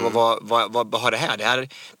lite. Alltså vad har det här?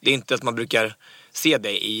 Det är inte att man brukar se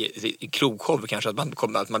det i krogshow kanske.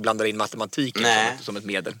 Att man blandar in matematiken som ett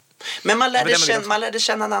medel. Men man lärde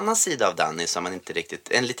känna en annan sida av Danny som man inte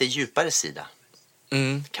riktigt, en lite djupare sida.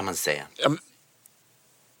 Kan man säga.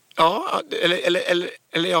 Ja,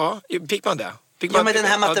 eller ja, fick man det? Men den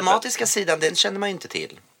här matematiska sidan, den känner man ju inte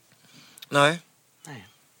till. Nej.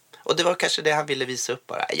 Och det var kanske det han ville visa upp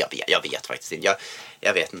bara. Jag vet faktiskt inte.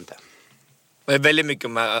 Jag vet inte. Det är väldigt mycket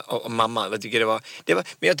om mamma. Jag tycker det var men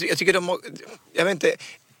jag tycker jag vet inte,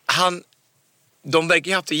 de verkar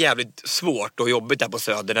ju haft det jävligt svårt och jobbigt där på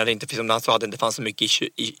Söder när det inte, som han sa, att det inte fanns så mycket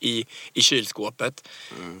i kylskåpet.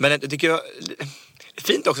 Men jag tycker det är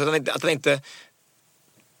fint också att han inte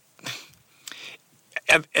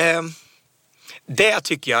det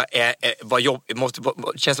tycker jag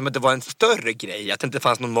var känns som att det var en större grej. Att det inte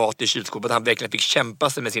fanns någon mat i kylskåpet. Han verkligen fick kämpa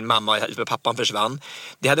sig med sin mamma för pappan försvann.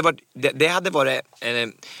 Det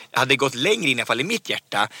hade gått längre in i alla fall i mitt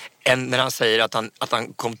hjärta än när han säger att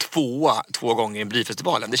han kom 2 gånger i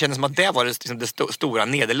Melodifestivalen. Det kändes som att det var det stora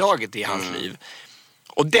nederlaget i hans liv.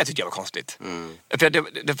 Och det tyckte jag var konstigt. För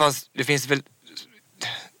det finns väl...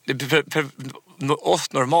 För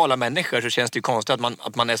oss normala människor så känns det ju konstigt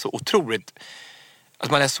att man är så otroligt,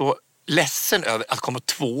 att man är så ledsen över att komma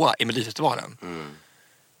 2 i Melodifestivalen.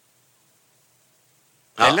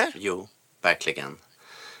 Eller? Jo, verkligen.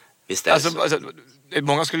 Visst är det så.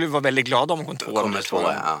 Många skulle vara väldigt glada om de kom 2.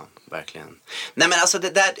 Ja. verkligen. Nej men alltså det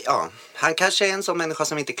där, ja. Han kanske är en sån människa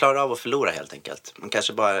som inte klarar av att förlora helt enkelt. Man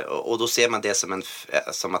kanske bara, och då ser man det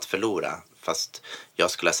som att förlora. Fast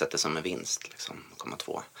jag skulle ha sett det som en vinst liksom,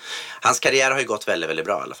 0,2. Hans karriär har ju gått väldigt, väldigt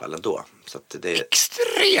bra i alla fall ändå. Så att det är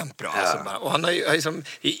extremt bra alltså, bara. Och han har ju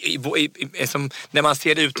som, när man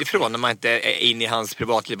ser det utifrån, när man inte är inne i hans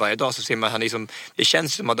privatliv varje dag, så ser man han liksom, det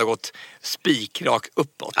känns som att det har gått spikrak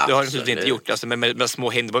uppåt. Det har han naturligtvis inte gjort alltså, med små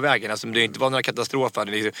hinder på vägen alltså, det inte var några katastrofer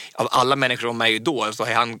liksom, av alla människor som är ju då, så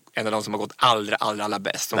är han en av de som har gått allra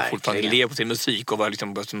bäst, som verkligen fortfarande lever på sin musik och var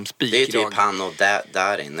liksom som spikrak. det är typ han och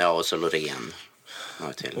Darin, ja, och så Loreen.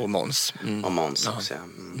 Och Måns. Och Måns också.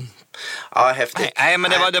 Ja, häftigt. Nej,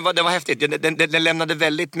 men det var häftigt. Den lämnade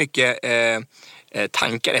väldigt mycket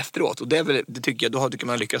tankar efteråt. Och det tycker jag, då tycker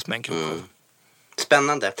man lyckas med en krogshow.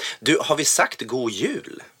 Spännande. Du, har vi sagt god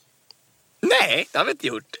jul? Nej, det har vi inte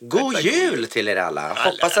gjort. God jul till er alla.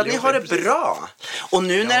 Hoppas att ni har det bra. Och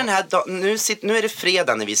nu när den här nu är det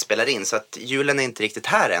fredag när vi spelar in, så att julen är inte riktigt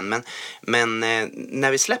här än. Men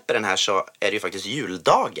när vi släpper den här så är det ju faktiskt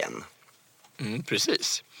juldagen.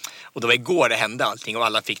 Precis. Och det var igår det hände allting och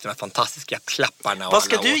alla fick de här fantastiska klapparna. Och vad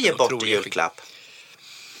ska du ge bort i julklapp?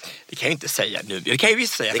 Det kan jag inte säga nu. Det kan jag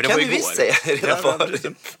visst säga, det för det kan var du igår. Visst säga redan förut.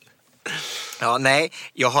 Ja, nej.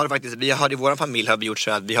 Vi har i vår familj har vi gjort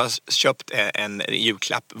så att vi har köpt en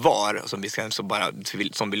julklapp var som vi ska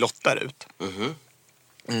som vi lottar ut.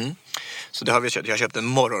 Så det har vi köpt. Jag har köpt en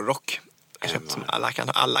morgonrock. Som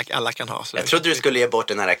alla kan ha. Så jag trodde du skulle ge bort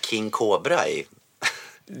den här King Cobra i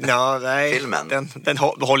filmen. Den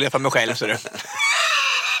håller jag för mig själv, så du.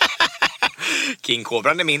 King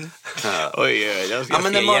Cobra är min.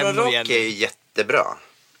 Men en morgonrock är ju jättebra.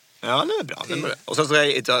 Ja, det är bra. Och så har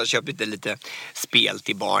jag köpt lite spel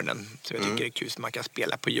till barnen. Så jag tycker det är kul, så man kan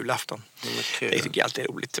spela på julafton. Det tycker jag alltid är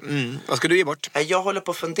roligt. Vad ska du ge bort? Jag håller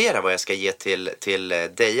på att fundera vad jag ska ge till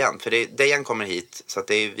Dejan. För Dejan kommer hit, så att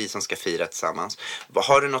det är vi som ska fira tillsammans.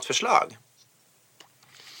 Har du något förslag?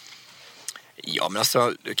 Ja, men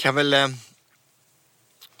alltså, du kan väl...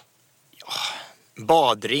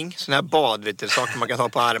 badring, såna här saker man kan ha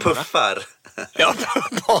på armarna. Puffar. Ja,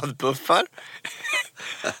 badpuffar.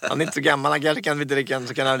 Han är inte så gammal, han kanske kan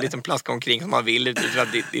så kan han liksom plaska omkring som han vill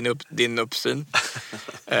utifrån din uppsyn.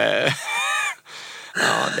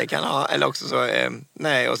 Ja, det kan ha. Eller också så,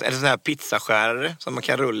 eller sån här pizzaskärare som man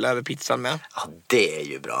kan rulla över pizzan med. Ja, det är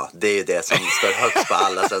ju bra. Det är ju det som står högst på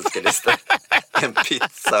alla önskelistor. En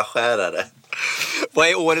pizzaskärare. Vad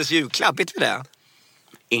är årets julklapp? Vet du det?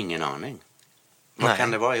 Ingen aning. Vad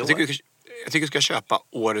kan det vara i år? Jag tycker du ska köpa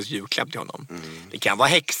årets julklapp till honom. Det kan vara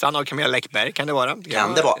Häxan av Camilla Läckberg, kan det vara?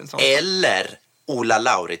 Kan det vara? Eller Ola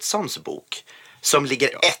Lauritsons bok som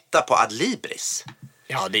ligger etta på Adlibris.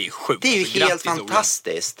 Ja, det är sjukt. Det är ju helt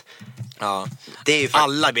fantastiskt. Ja. Det är ju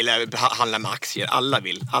alla vill handla med aktier. Alla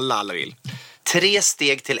vill. 3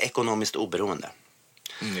 steg till ekonomiskt oberoende.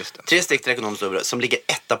 Just det. 3 steg till ekonomiskt oberoende som ligger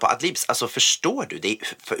etta på Adlibris. Alltså förstår du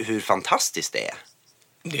hur fantastiskt det är?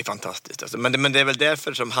 Det är fantastiskt alltså. Men det är väl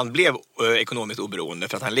därför som han blev ekonomiskt oberoende,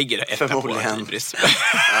 för att han ligger etta på Adlibris.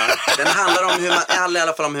 Ja, den handlar om i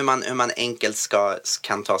alla fall om hur man enkelt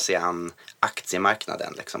kan ta sig an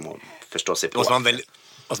aktiemarknaden liksom, och förstå sig på. Och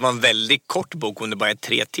så var en väldigt kort bok under bara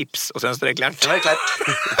 3 tips och sen så är det klart. Det var klart.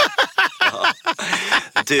 Ja.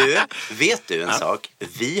 Du, vet du en sak?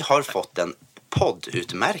 Vi har fått en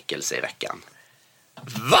poddutmärkelse i veckan.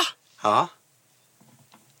 Va? Ja.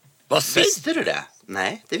 Vad säger du? Visste du det?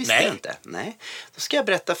 Nej, det visste jag inte. Nej. Då ska jag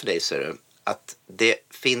berätta för dig, så du, att det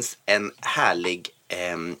finns en härlig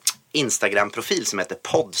Instagram-profil som heter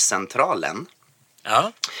Poddcentralen.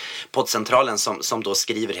 Ja. Poddcentralen som då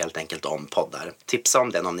skriver helt enkelt om poddar. Tipsa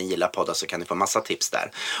om den om ni gillar poddar, så kan ni få massa tips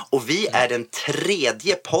där. Och vi är den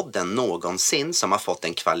 3:e podden någonsin som har fått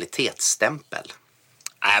en kvalitetsstämpel.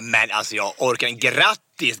 Men alltså jag orkar.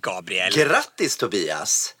 Grattis, Gabriel. Grattis,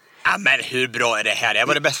 Tobias. Men hur bra är det här? Det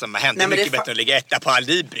var det bästa som har hänt. Det är mycket bättre att ligga etta på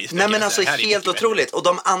Adlibris. Nej, men alltså helt otroligt. Och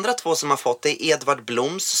de andra 2 som har fått det är Edvard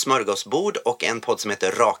Bloms smörgåsbord och en podd som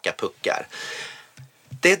heter Raka Puckar.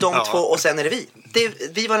 Det är de 2 och sen är det vi.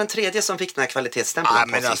 Vi var den 3:e som fick den här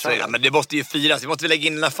kvalitetsstämpeln. Men det måste ju firas. Vi måste lägga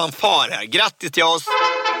in en fanfar här. Grattis till oss!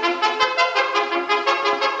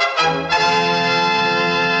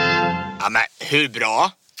 Ja, men hur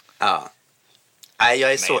bra? Ja. Nej,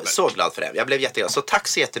 jag är så glad för det. Jag blev jätteglad. Så tack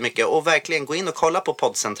så jättemycket. Och verkligen gå in och kolla på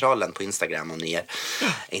Poddcentralen på Instagram om ni är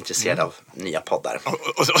intresserade av nya poddar.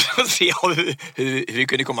 Och se hur vi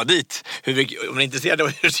kunde komma dit. Om ni är intresserade av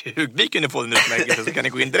hur vi kunde få en utmärkelse, så kan ni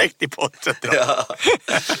gå in direkt i Poddcentralen.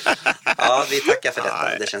 Ja, vi tackar för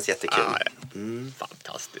detta. Det känns jättekul.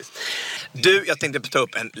 Fantastiskt. Du, jag tänkte ta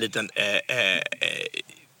upp en liten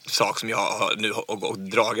sak som jag har nu och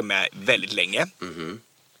dragit med väldigt länge.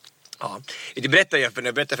 Ja. Jag berättade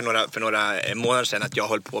för några månader sedan att jag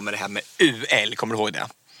höll på med det här med UL. Kommer du ihåg det?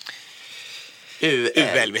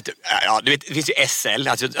 UL, vet du. Ja, du vet, det finns ju SL,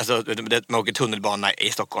 alltså man åker tunnelbana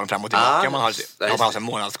i Stockholm fram och tillbaka. Man har en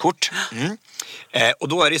månadskort. Och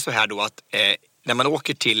då är det så här då att när man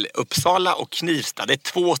åker till Uppsala och Knivsta, det är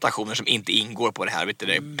 2 stationer som inte ingår på det här, vet du,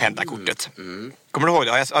 det pendelkortet. Kommer du ihåg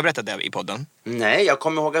det? Har jag berättat det i podden? Nej, jag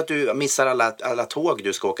kommer ihåg att du missar alla tåg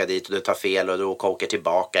du ska åka dit och du tar fel och du åker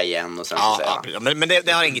tillbaka igen och sen men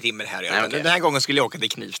det har ingenting med det här att göra. Den här gången skulle jag åka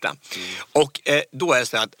till Knivsta. Och då är det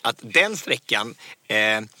så att den sträckan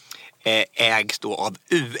ägs då av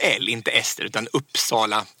UL, inte Ester, utan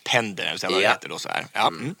Uppsala Pendeln, eller vad det heter då så här.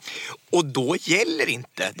 Ja. Och då gäller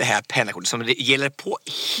inte det här pendelkortet som det gäller på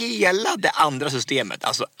hela det andra systemet.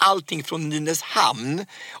 Alltså allting från Nynäshamn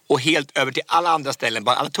och helt över till alla andra ställen,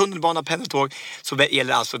 bara alla tunnelbana, pendeltåg, så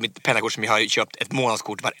gäller alltså mitt pendelkort som jag har köpt ett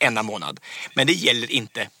månadskort varenda månad. Men det gäller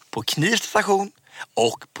inte på Knivsta station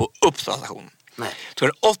och på Uppsala station. Nej. Så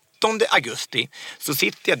den 8 augusti så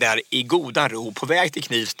sitter jag där i godan ro på väg till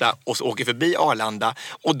Knivsta och så åker förbi Arlanda,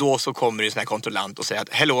 och då så kommer det en sån här kontrollant och säger att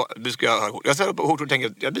hello, du ska ha kort. Jag sätter upp kort och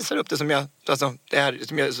tänker, jag visar upp det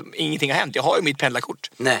som ingenting har hänt. Jag har ju mitt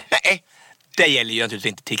pendlarkort. Nej, det gäller ju naturligtvis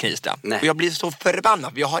inte till Knivsta. Och jag blir så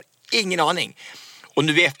förbannad, jag har ingen aning. Och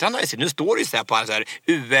nu i efterhand har jag sett, nu står det ju så här på alla så här,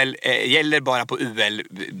 UL gäller bara på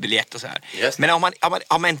UL-biljett och så här. Men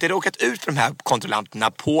har man inte råkat ut för de här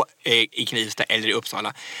kontrollanterna på i Knivsta eller i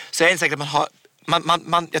Uppsala, så är det säkert att man har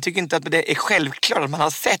jag tycker inte att det är självklart att man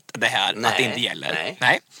har sett det här, att det inte gäller.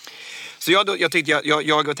 Nej. Så jag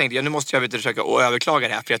tänkte nu måste jag försöka överklaga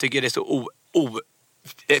det här, för jag tycker det är så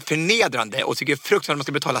förnedrande, och tycker fruktansvärt att man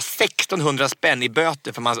ska betala 1600 spänn i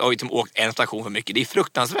böter för man har liksom åkt en station för mycket. Det är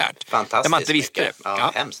fruktansvärt. Fantastiskt. När man inte visste det.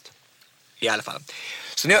 Ja, hemskt. I alla fall.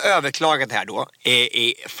 Så när jag överklagat det här då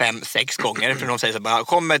i 5-6 gånger, för de säger så bara,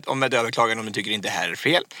 kom om ett överklagande om du tycker inte det här är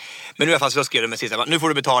fel. Men nu i alla fall så skrev de med sista, nu får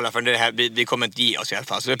du betala för det här, vi kommer inte ge oss i alla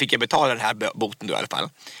fall. Så då fick jag betala den här boten då i alla fall.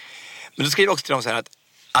 Men då skrev jag också till dem så här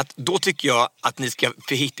att då tycker jag att ni ska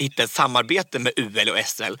hitta ett samarbete med UL och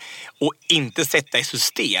SL och inte sätta i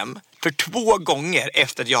system. För 2 gånger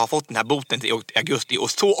efter att jag har fått den här boten till augusti,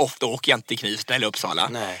 och så ofta åker jag inte till Knivsta eller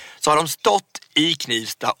Uppsala, så har de stått i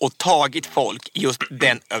Knivsta och tagit folk i just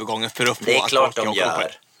den övergången för att få... Det är klart de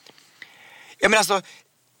gör. Ja, men alltså,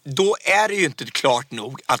 då är det ju inte klart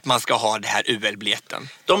nog att man ska ha det här UL-biljetten.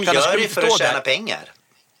 De gör det för att tjäna pengar.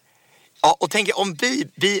 Ja, och tänk om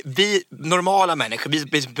vi normala människor,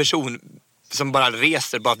 vi person som bara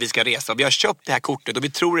reser bara att vi ska resa, och vi har köpt det här kortet och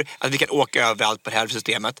vi tror att vi kan åka överallt på det här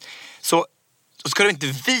systemet, så ska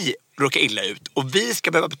inte vi råka illa ut och vi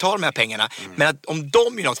ska behöva betala de här pengarna. Men att om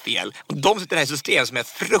de gör något fel, om de sätter det här systemet som är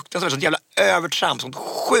fruktansvärt, sånt jävla övertramp, sånt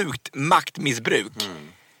sjukt maktmissbruk,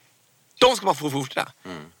 de ska bara få fortsätta.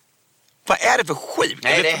 Vad är det för skit?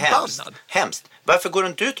 Nej, det är hemskt. Varför går du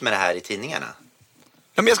inte ut med det här i tidningarna?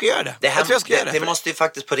 Ja, men jag ska göra det. Det måste ju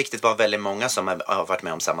faktiskt på riktigt vara väldigt många som har varit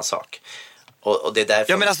med om samma sak. Och det är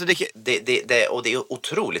därför, ja, men alltså och det är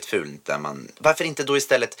otroligt fult där varför inte då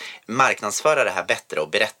istället marknadsföra det här bättre och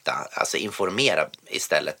berätta, alltså informera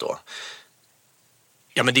istället då.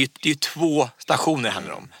 Ja, men det är ju 2 stationer det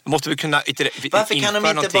handlar om. Då måste vi kunna varför kan de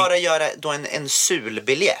inte bara göra då en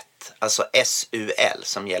SUL-biljett? Alltså SUL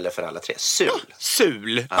som gäller för alla 3. SUL. Ja,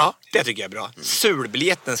 SUL. Ja, det tycker jag är bra.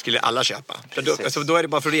 SUL-biljetten skulle alla köpa. Då är det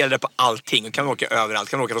bara för att gälla det på allting. Och kan man åka överallt.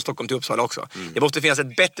 Kan man åka från Stockholm till Uppsala också. Det måste finnas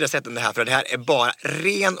ett bättre sätt än det här. För det här är bara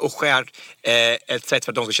ren och skär ett sätt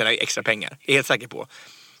för att de ska tjäna extra pengar. Det är helt säker på.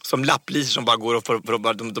 Som lapplisor som bara går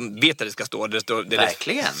och de vet att det ska stå. Det är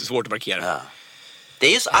verkligen svårt att markera. Ja. Det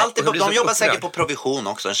är just alltid, de jobbar säkert på provision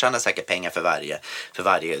också. De tjänar säkert pengar för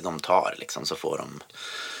varje de tar liksom, så får de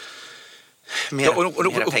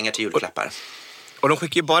mera pengar till julklappar. Och de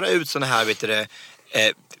skickar ju bara ut såna här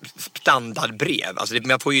standardbrev. Alltså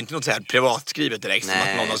man får ju inte något så här privatskrivet direkt. Nej, som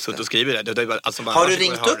att någon har suttit och skrivit det. Alltså bara, har du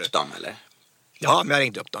ringt upp dem eller? Ja, men jag har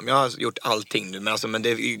ringt upp dem. Jag har gjort allting nu. Men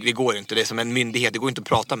det går ju inte. Det är som en myndighet. Det går inte att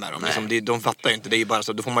prata med dem. Liksom, de fattar ju inte. Det är ju bara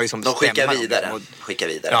så. Då får man ju som de skickar vidare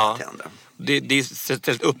till andra. Det är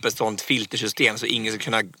ställt upp ett sånt filtersystem så ingen ska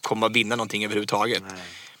kunna komma och vinna någonting överhuvudtaget. Nej.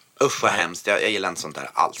 Usch vad hemskt. Jag gillar inte sånt där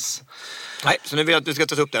alls. Nej, så nu vill jag att du ska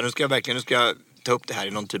ta upp det här. Nu ska jag ta upp det här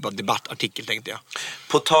i någon typ av debattartikel, tänkte jag.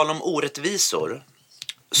 På tal om orättvisor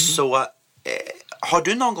så har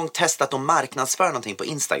du någon gång testat att marknadsföra någonting på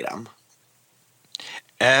Instagram?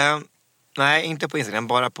 Nej, inte på Instagram,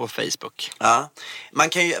 bara på Facebook. Ja. Man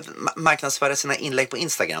kan ju marknadsföra sina inlägg på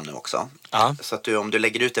Instagram nu också. Ja. Så att om du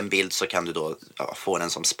lägger ut en bild så kan du då få den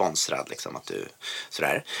som sponsrad. Liksom, att du,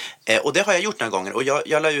 sådär. Och det har jag gjort några gånger. Och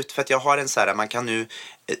jag la ut för att jag har en så här, man kan nu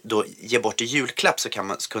då ge bort i julklapp så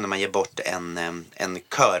kunde man ge bort en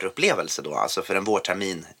körupplevelse då. Alltså för en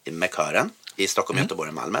vårtermin med kören i Stockholm, Göteborg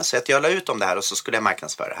och Malmö. Så att jag la ut om det här och så skulle jag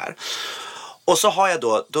marknadsföra det här. Och så har jag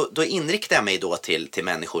då inriktar jag mig då till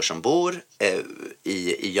människor som bor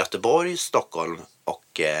i Göteborg, Stockholm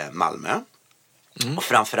och Malmö. Och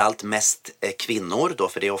framförallt mest kvinnor då,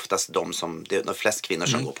 för det är oftast de flest kvinnor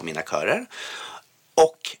som går på mina körer.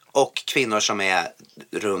 Och kvinnor som är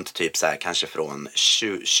runt typ så här kanske från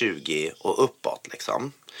 20 och uppåt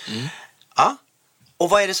liksom. Ja. Och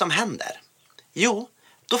vad är det som händer? Jo,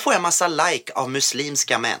 då får jag massa like av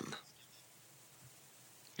muslimska män.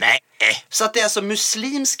 Nej. Så att det är alltså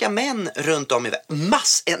muslimska män runt om i världen,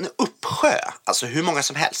 en uppsjö, alltså hur många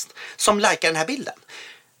som helst, som likar den här bilden.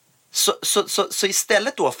 Så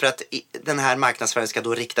istället då för att den här marknadsföringen ska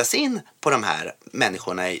då riktas in på de här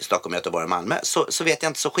människorna i Stockholm, Göteborg och Malmö, så vet jag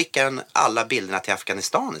inte, så skickar den alla bilderna till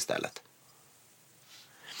Afghanistan istället.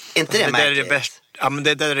 Är inte det märkligt? Ja, men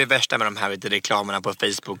det är det värsta med de här reklamerna på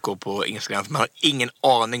Facebook och på Instagram. För man har ingen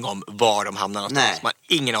aning om var de hamnar någonstans. Nej. Man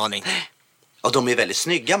har ingen aning. Och de är väldigt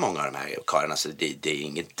snygga, många av de här karlarna, så det är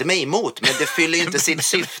inte mig emot, men det fyller ju inte sitt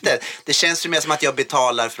syfte. Det känns ju mer som att jag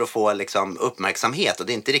betalar för att få liksom uppmärksamhet, och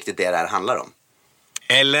det är inte riktigt det här handlar om.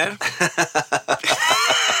 Eller?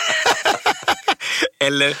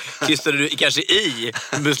 Eller kysser du kanske i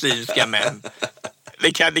muslimska män?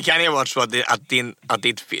 Det kan ju vara så att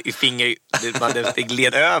ditt finger det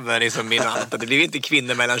gled över liksom min hand. Det blev inte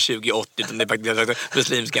kvinnor mellan 20 och 80, utan det är faktiskt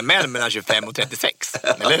muslimska män mellan 25 och 36.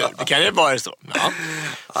 Eller hur? Det kan ju vara så. Ja.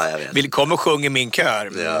 Ja, jag vet. Vill komma och sjunga min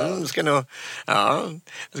kör.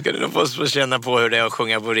 Ska du nog få känna på hur det är att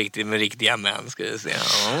sjunga med riktiga män. Ska du se.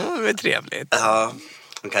 Ja, det är trevligt. Ja.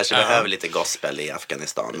 De kanske behöver lite gospel i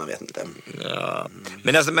Afghanistan, jag vet inte. Ja.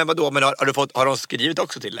 Men vadå? Men har de skrivit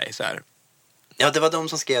också till dig så här? Ja, det var de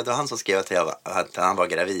som skrev, det var han som skrev att han var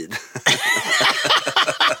gravid.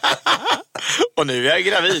 Och nu är jag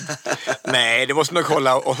gravid. Nej, det måste man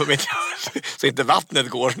kolla om inte, så inte vattnet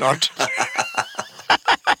går snart.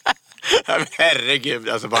 Herregud,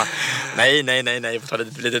 alltså bara nej, jag får ta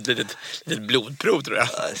ett litet blodprov tror jag.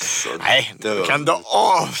 Nej, då kan du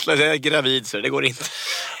avslöja att jag är gravid, så det går inte.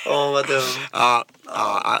 Vad dumt. Ja,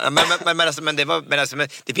 men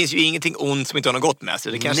det finns ju ingenting ont som inte har något gott med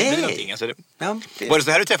sig. Det kanske blir någonting. Alltså var det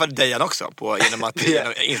så här du träffade Dejan också genom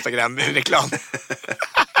Instagram-reklam?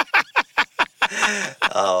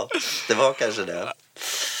 Ja, det var kanske det.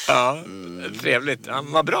 Ja, trevligt. Ja,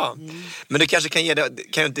 vad bra. Men du kanske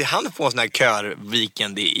kan inte han få en sån här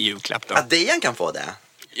körweekend i julklapp då? Att Dejan kan få det?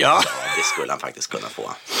 Ja, det skulle han faktiskt kunna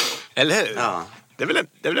få. Eller hur? Ja. Det är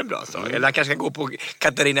väl en bra sak. Eller han kanske kan gå på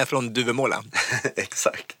Katarina från Duvemåla.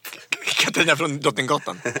 Exakt. Katarina från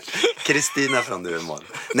Drottninggatan. Kristina från Duvemåla.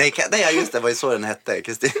 Nej, just det, var ju så den hette.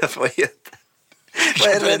 Kristina, vad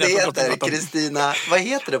är det heter? Kristina, vad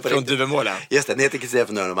heter det på från riktigt? Duvemåla. Just det, den heter Kristina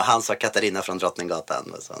från Duvemåla. Han sa Katarina från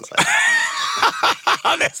Drottninggatan.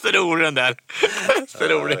 Han är så rolig den där. Så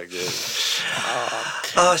rolig.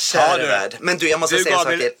 Kära värld. Men du, jag måste säga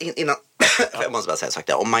saker innan. Jag måste bara säga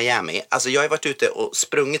saker om Miami. Alltså jag har varit ute och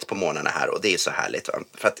sprungit på morgnarna här, och det är så härligt, va?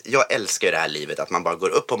 För att jag älskar ju det här livet, att man bara går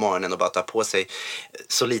upp på morgonen och bara tar på sig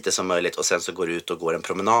så lite som möjligt, och sen så går ut och går en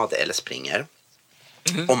promenad eller springer.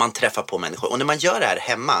 Och man träffar på människor. Och när man gör det här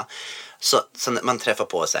hemma, så när man träffar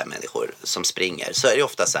på så här människor som springer, så är det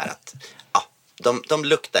ofta så här att de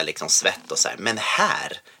luktar liksom svett och så här. Men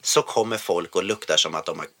här så kommer folk och luktar som att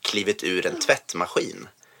de har klivit ur en tvättmaskin.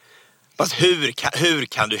 Fast hur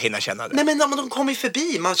kan du hinna känna det? Nej, men de kommer ju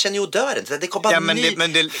förbi. Man känner ju odören. Det kommer bara men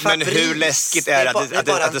hur läskigt är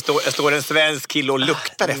det att det står en svensk kille och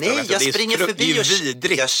luktar efter? Nej, jag springer förbi och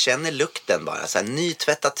jag känner lukten bara. Så här,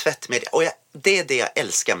 nytvättat tvättmedel. Och det är det jag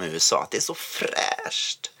älskar med USA. Att det är så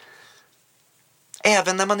fräscht.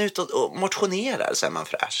 Även när man är ute och motionerar så är man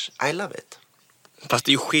fräsch. I love it. Fast det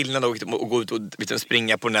är ju skillnad att gå ut och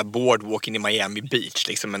springa på den här boardwalken i Miami Beach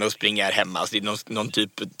liksom, men att springa här hemma. Alltså det är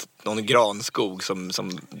någon granskog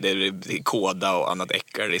som det är kåda och annat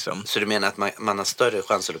äckar liksom. Så du menar att man har större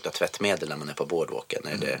chans att lukta tvättmedel när man är på boardwalken?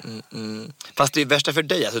 Är det? Fast det är värsta för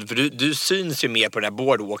dig, alltså, för du syns ju mer på den här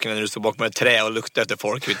boardwalken när du står bakom ett trä och luktar efter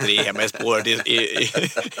folk vid tre hemma i spåret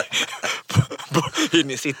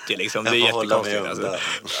inne i city liksom. Det är jättekonstigt alltså.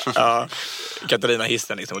 Ja, Katarina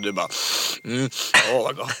hissen liksom, och du bara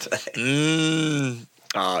vad gott.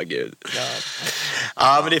 Ja, gud.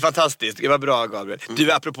 Ja, men det är fantastiskt. Det var bra, Gabriel.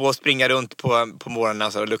 Du, apropå att springa runt på morgonen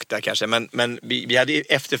alltså, och lukta kanske. Men vi hade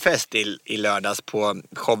efterfest i lördags på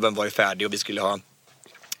showen var ju färdig och vi skulle ha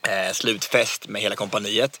slutfest med hela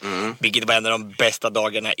kompaniet. Vilket var en av de bästa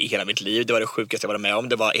dagarna i hela mitt liv. Det var det sjukaste jag varit med om.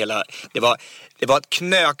 Det var ett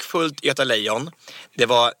knökfullt Göta Lejon. Det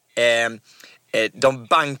var de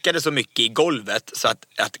bankade så mycket i golvet så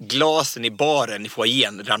att glasen i baren i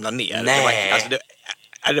foajén ramlade ner. Nej.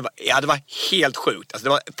 Det var helt sjukt.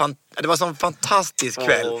 Alltså det var en sån fantastisk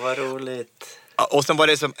kväll. Vad roligt. Och sen var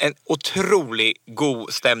det som en otrolig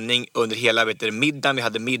god stämning under hela middagen. Vi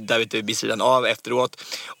hade middag vid sidan av efteråt.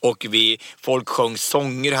 Och folk sjöng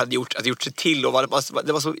sånger, hade gjort sig till. Och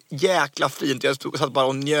det var så jäkla fint. Jag satt bara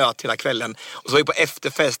och njöt hela kvällen. Och så var vi på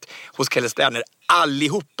efterfest hos Kalle Sterner.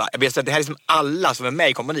 Allihopa. Jag vet att det här är som alla som är med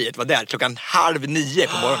i kompaniet var där 8:30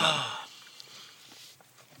 på morgonen.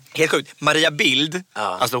 Helt sjukt. Maria Bild,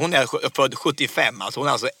 alltså hon är född 75, alltså hon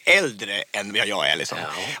är alltså äldre än vad jag är liksom.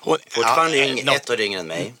 Hon, fortfarande ett år yngre än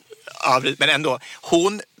mig. Ja, men ändå.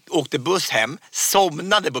 Hon åkte buss hem,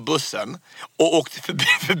 somnade på bussen och åkte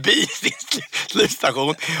förbi sin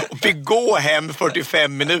slutstation och fick gå hem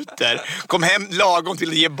 45 minuter. Kom hem lagom till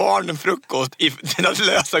att ge barnen frukost i sina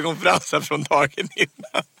lösa konferenser från dagen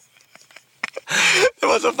innan. Det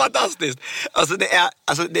var så fantastiskt. Alltså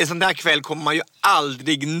det är sån där kväll kommer man ju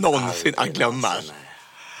aldrig någonsin att glömma.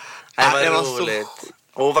 Det var roligt.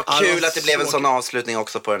 Och vad kul att det blev en sån avslutning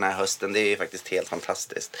också på den här hösten. Det är ju faktiskt helt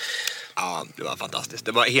fantastiskt. Ja, det var fantastiskt.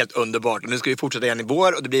 Det var helt underbart. Och nu ska vi fortsätta igen i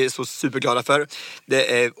vår och det blir vi så superglada för.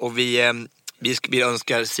 Och vi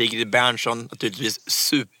önskar Sigrid Bernson naturligtvis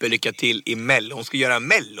superlycka till i Mello. Hon ska göra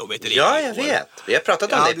Mello, vet du. Ja, jag vet. Vi har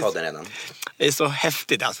pratat om det i podden redan. Det är så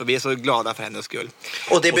häftigt alltså. Vi är så glada för hennes skull.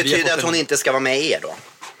 Och det betyder att hon inte ska vara med er då?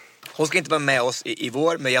 Hon ska inte vara med oss i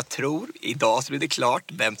vår, men jag tror idag så blir det klart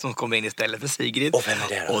vem som kommer in istället för Sigrid. Och vem är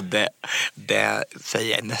det då? Och det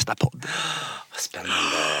säger jag i nästa podd. Vad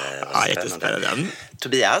spännande. Ja, jättespännande.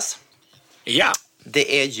 Tobias? Ja.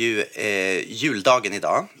 Det är ju juldagen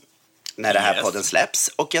idag när det här podden släpps.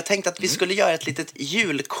 Och jag tänkte att vi skulle göra ett litet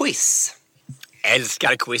julquiz.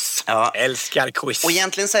 Älskar quiz. Ja. Älskar quiz. Och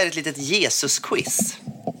egentligen så är det ett litet Jesus-quiz.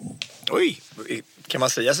 Oj, kan man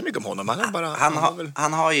säga så mycket om honom?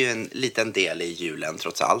 Han har ju en liten del i julen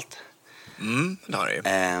trots allt. Det har det ju.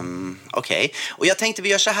 Okej. Och jag tänkte vi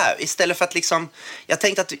gör så här. Istället för att liksom... Jag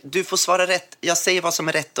tänkte att du får svara rätt. Jag säger vad som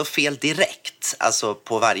är rätt och fel direkt. Alltså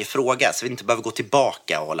på varje fråga. Så vi inte behöver gå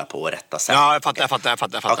tillbaka och hålla på och rätta sen. Ja, jag fattar.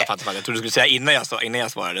 Jag trodde du skulle säga innan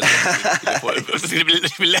jag svarade. Så det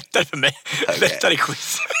blir lättare för mig. Okay. Lättare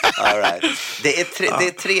quiz. All right. Det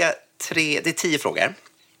är 10 frågor.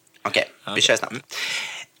 Okej, vi kör snabbt.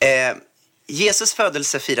 Jesus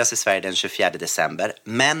födelse firas i Sverige den 24 december.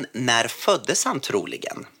 Men när föddes han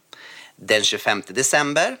troligen? Den 25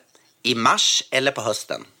 december, i mars eller på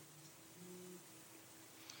hösten?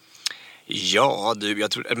 Ja,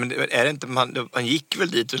 jag tror, men är det inte, han gick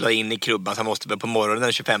väl dit och la in i krubban, så han måste väl på morgonen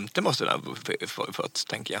den 25 måste det ha fötts,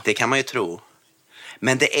 tänker jag. Det kan man ju tro.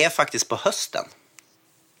 Men det är faktiskt på hösten.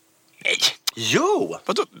 Nej. Jo!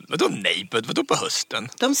 Vadå nej? Vadå på hösten?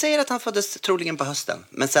 De säger att han föddes troligen på hösten.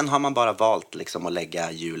 Men sen har man bara valt liksom att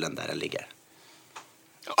lägga julen där den ligger.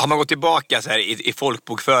 Har man gått tillbaka så här i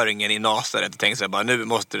folkbokföringen i Nasaret och tänkt sig bara nu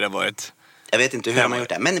måste det vara ett... Jag vet inte hur de har gjort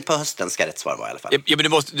det, men på hösten ska rätt svar vara i alla fall. Ja, men du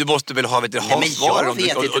måste väl ha svar. Men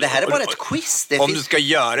jag vet inte, det här är bara ett quiz. Du ska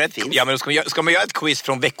göra ska man göra ett quiz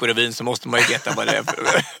från Veckorevyn så måste man ju veta vad det är.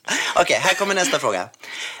 Okej, här kommer nästa fråga.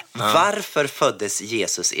 Varför föddes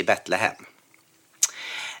Jesus i Betlehem?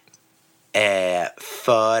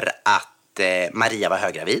 För att Maria var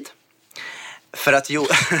höggravid. För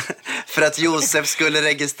att Josef skulle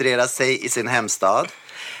registrera sig i sin hemstad.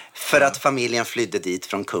 För att familjen flydde dit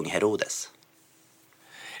från kung Herodes.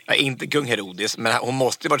 Ja, inte kung Herodes, men hon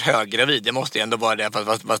måste ju varit höggravid. Det måste ju ändå vara det,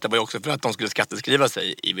 fast det var ju också för att de skulle skatteskriva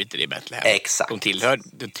sig i Betlehem. Exakt. De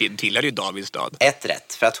tillhörde ju Davids stad. Ett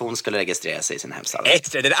rätt, för att hon skulle registrera sig i sin hemstad.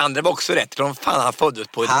 Ett rätt, det andra var också rätt. För han föddes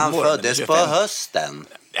på föddes på hösten.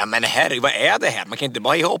 Ja, men herregud, vad är det här? Man kan inte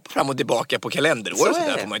bara hoppa fram och tillbaka på kalenderår. Så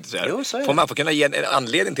där får man inte säga. Jo, så är det. Får man få kunna ge en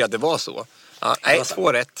anledning till att det var så. Ja, nej,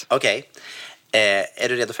 2 rätt. Okej. Är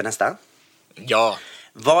du redo för nästa? Ja.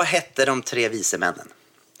 Vad hette de 3 vise männen?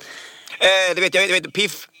 Det vet jag.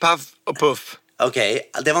 Piff, Paff och Puff.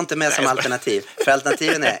 Okej, det var inte med som alternativ. För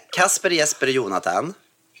alternativen är Kasper, Jesper och Jonathan.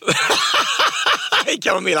 I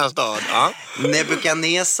Kamillans stad, ja.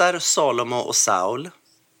 Nebukadnesar, Salomo och Saul.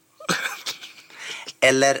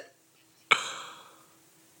 Eller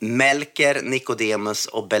Melker, Nikodemus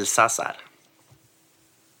och Belsassar.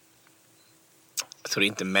 Jag tror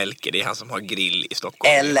inte Melker, det är han som har grill i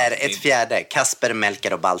Stockholm. Eller ett fjärde, Kasper,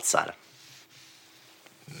 Melker och Baltzar.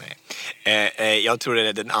 Nej. Jag tror det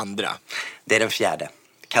är den andra. Det är den fjärde,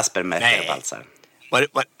 Kasper, Melker och Baltzar.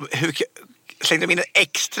 Hur slängde de in en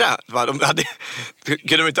extra?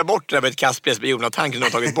 Kunde de ta bort det där med ett Kasper med Jonathan? Kunde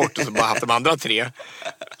de tagit bort och så bara haft de andra 3?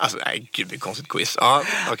 Alltså, nej, gud, det är konstigt quiz. Ja,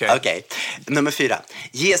 okej. Nummer 4.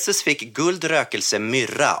 Jesus fick guld, rökelse,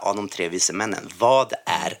 myrra av de 3 vise männen. Vad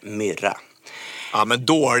är myrra? Ja, men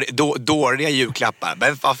dåliga julklappar.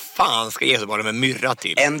 Men vad fan ska Jesus vara med myrra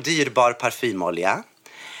till? En dyrbar parfymolja.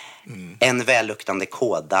 En välluktande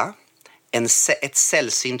kåda. Ett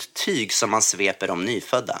sällsynt tyg som man sveper om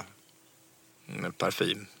nyfödda.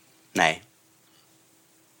 Parfym. Nej.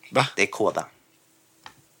 Va? Det är kåda.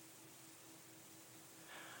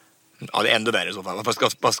 Ja, det är ändå värre i så fall.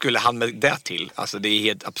 Vad skulle han med det till? Alltså, det är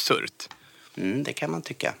helt absurt. Det kan man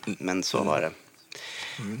tycka. Men så var det.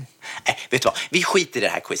 Vet du vad? Vi skiter i det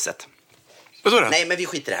här quizet. Vad då? Nej, men vi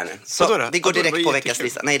skiter i det här nu. Så vi går direkt på veckans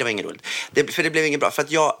lista. Nej, det var ingen roligt. För det blev inget bra. För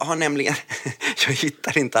att jag har nämligen... jag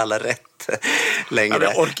hittar inte alla rätt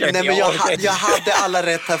längre. Jag hade alla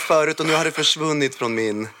rätt här förut och nu har det försvunnit från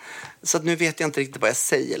min... Så att nu vet jag inte riktigt vad jag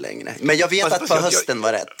säger längre. Men jag vet att på hösten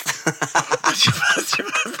var rätt.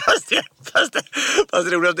 Fast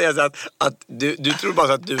det roliga är så att du tror bara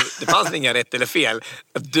så att det fanns inga rätt eller fel.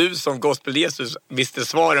 Att du som gospel Jesus visste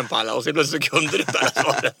svaren på alla och så plötsligt så kunde du inte alla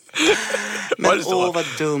svaren. Men vad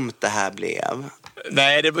dumt det här blev.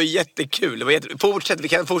 Nej, det var jättekul. Det var Fortsätt, vi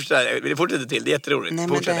kan fortsätta till. Det är jätteroligt. Nej,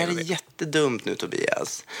 men det här är jättedumt nu,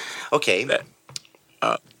 Tobias. Okej.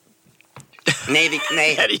 Ja.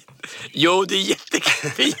 Nej. Jo, det är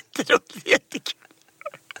jättekul.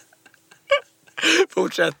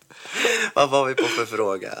 Fortsätt. Vad var vi på för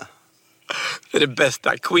fråga? Det är det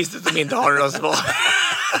bästa. Quizet som inte har några svar.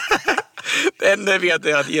 Det enda jag vet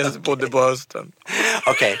är att Jesus bodde på hösten.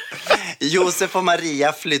 Okej. Josef och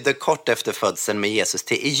Maria flydde kort efter födseln med Jesus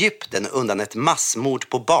till Egypten undan ett massmord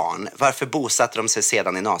på barn. Varför bosatte de sig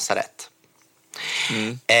sedan i Nasaret?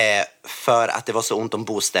 För att det var så ont om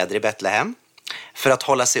bostäder i Betlehem. För att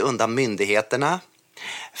hålla sig undan myndigheterna.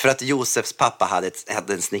 För att Josefs pappa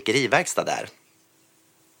hade en snickeriverkstad där.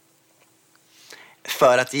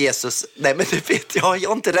 För att Jesus... Nej, men det vet jag. Jag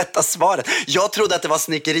har inte rätta svaret. Jag trodde att det var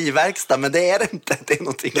snickeriverkstad, men det är det inte. Det är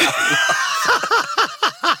någonting annat.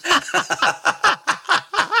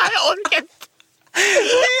 Jag orkar inte. Det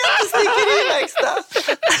är inte snickeriverkstad.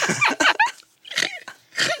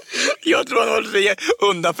 Jag tror han håller sig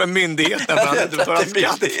undan för myndigheten. För han inte betalar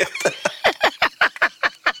skatt.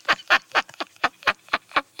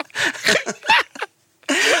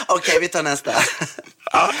 Okej, vi tar nästa.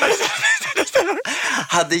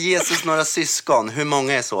 Hade Jesus några syskon? Hur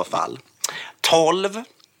många i så fall? 12.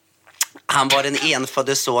 Han var den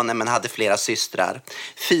enfödde sonen men hade flera systrar.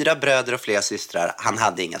 4 bröder och flera systrar. Han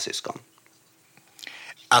hade inga syskon.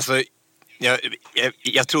 Alltså,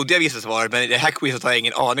 jag trodde jag visste svaret, men det här quizet har jag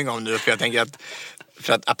ingen aning om nu. För jag tänker att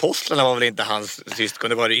apostlarna var väl inte hans syskon,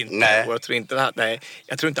 det var det inte. Nej. Och jag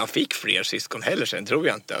tror inte han fick fler syskon heller, sen tror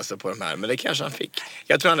jag inte alltså på de här. Men det kanske han fick.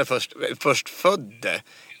 Jag tror han är först födde.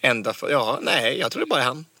 Jag tror det bara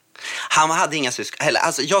han. Han hade inga syskon heller.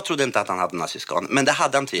 Alltså, jag trodde inte att han hade några syskon, men det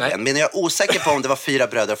hade han tydligen. Nej. Men jag är osäker på om det var 4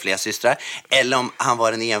 bröder och flera systrar eller om han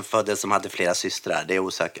var den enfödde som hade flera systrar. Det är jag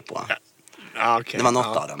osäker på. Ja, okay. Det var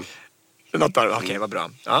något av dem. Okej, vad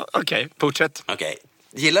bra. Ja, okej, fortsätt. Okej.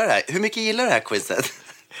 Gillar du det här? Hur mycket gillar du det här quizet?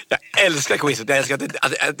 Jag älskar quizet. Jag älskar att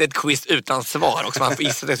det är ett quiz utan svar också. Man får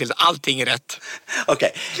gissa sig till allting är rätt.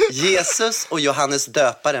 Okej. Jesus och Johannes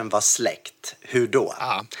döparen var släkt. Hur då?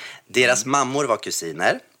 Ja. Deras mammor var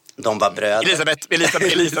kusiner. De var bröder.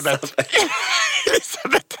 Elisabeth.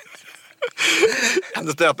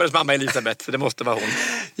 Hans döpares mamma är Elisabeth, så det måste vara hon.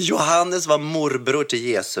 Johannes var morbror till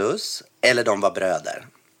Jesus. Eller de var bröder.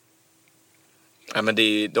 Ja, men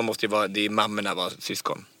de måste ju vara, mammorna var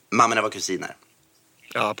syskon. Mammorna var kusiner.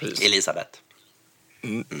 Ja, precis. Elisabeth.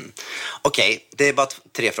 Okej, det är bara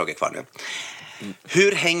 3 frågor kvar nu.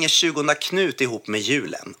 Hur hänger 20 Knut ihop med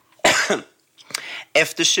julen?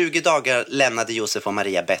 Efter 20 dagar lämnade Josef och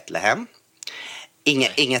Maria Betlehem.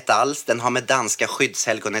 Inget alls, den har med danska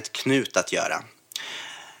skyddshelgonet Knut att göra.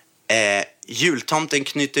 Jultomten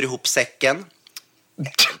knyter ihop säcken.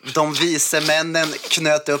 De vise männen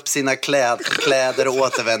knöt upp sina kläder och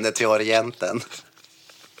återvände till Orienten.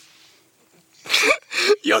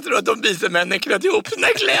 Jag tror att de vise männen knöt ihop sina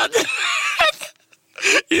kläder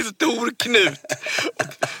i en stor knut.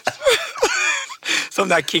 Som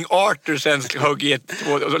när King Arthur sen högg i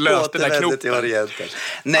och löste den där knopen.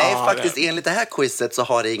 Nej, faktiskt enligt det här quizet så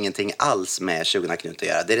har det ingenting alls med 20 Knut att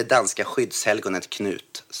göra. Det är det danska skyddshelgonet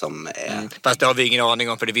Knut som är... Fast det har vi ingen aning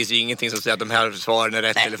om, för det finns ju ingenting som säger att de här svaren är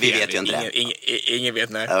rätt eller fel. Vi vet ju inte det. Ingen vet,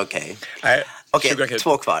 nej. Okej,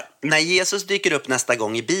 2 kvar. När Jesus dyker upp nästa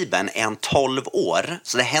gång i Bibeln är han 12 år.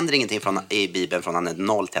 Så det händer ingenting i Bibeln från han är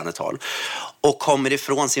 0 till han är 12. Och kommer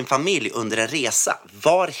ifrån sin familj under en resa.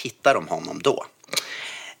 Var hittar de honom då?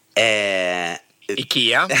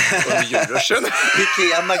 Ikea under julruschen.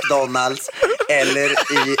 Ikea, McDonalds eller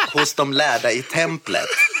hos de lärda i templet.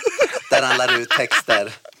 Där han lär ut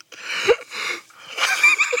texter.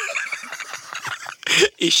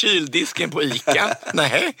 I kyldisken på Ica?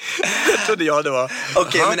 Nej, det trodde jag det var.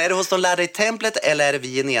 Okej, men är det hos de lärda i templet eller är det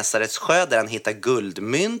vid Genesarets sjö där han hittar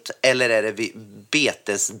guldmynt? Eller är det vid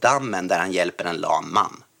Betesdammen där han hjälper en lam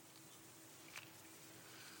man?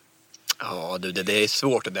 Ja, du, det är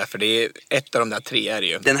svårt det där, för det är ett av de där 3 är det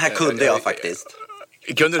ju. Den här kunde jag faktiskt.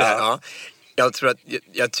 Kunde du det? Ja.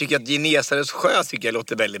 Jag tycker att Genesarets sjö tycker jag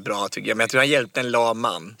låter väldigt bra, tycker jag. Men jag tror han hjälpte en lam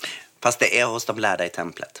man. Fast det är hos de lärda i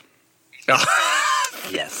templet. Ja.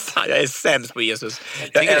 Yes. Jag är sämst på Jesus.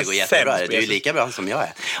 Jag tycker det går jättebra. Du är ju lika bra som jag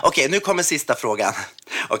är. Okej, nu kommer sista frågan.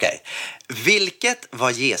 Okej. Vilket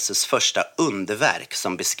var Jesus första underverk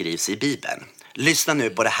som beskrivs i Bibeln? Lyssna nu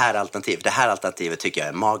på det här alternativet. Det här alternativet tycker jag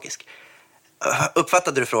är magiskt.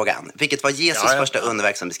 Uppfattade du frågan? Vilket var Jesus första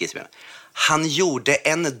underverk som beskrivs i Bibeln? Han gjorde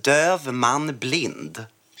en döv man blind.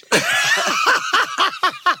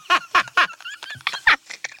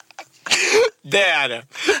 Det är det.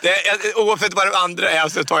 Oavsett vad de andra är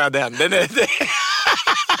så tar jag den.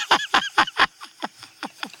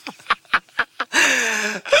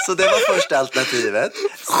 Så det var första alternativet.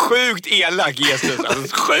 Sjukt elak Jesus.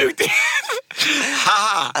 Alltså, sjukt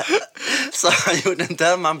Så han gjorde en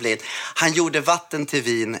döv man blind. Han gjorde vatten till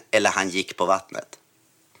vin eller han gick på vattnet.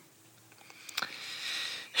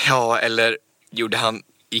 Ja, eller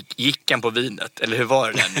gick han på vinet? Eller hur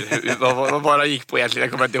var det nu? Vad var det gick på egentligen?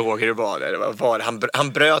 Jag kommer inte ihåg hur det var.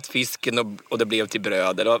 Han bröt fisken och det blev till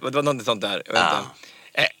bröd. Eller det var något sånt där.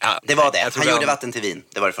 Det var det. Han gjorde vatten till vin.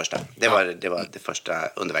 Det var det första. Det var det första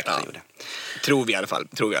underverket han gjorde. Tror vi i alla fall.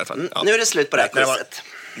 Ja. Nu är det slut på det här quizet.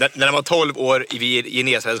 När han var 12 år i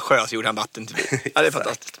Genesarets sjö så gjorde han vatten till vin. Ja, det är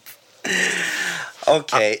fantastiskt.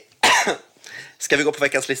 Okej. Ska vi gå på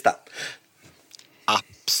veckans lista?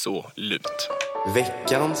 Absolut.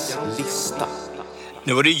 Veckans lista.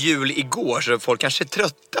 Nu var det jul igår så folk kanske är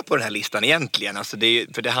trötta på den här listan egentligen. Alltså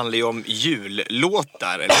för det handlar ju om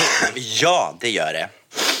jullåtar, eller hur? Ja, det gör det.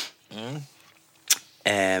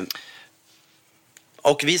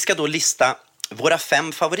 Och vi ska då lista våra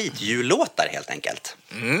 5 favoritjullåtar helt enkelt.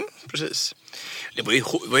 Precis. Det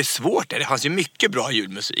var ju svårt det fanns ju mycket bra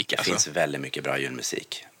julmusik. Alltså. Det finns väldigt mycket bra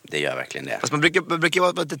julmusik. Det gör verkligen det. Fast man brukar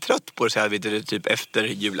vara lite trött på det så här, vet du, typ efter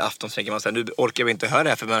julafton så tänker man så här, nu orkar vi inte höra det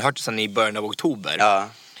här för man har hört det sedan i början av oktober. Ja.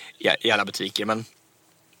 I alla butiker, men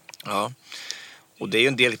ja. Och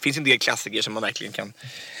det finns en del klassiker som man verkligen kan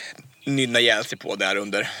nynna ihjäl sig på där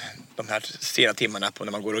under de här sena timmarna på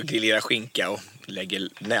när man går och grillerar skinka och lägger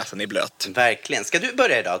näsan i blöt. Verkligen. Ska du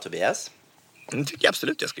börja idag, Tobias? Det tycker jag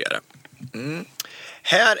absolut jag ska göra.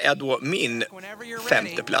 Här är då min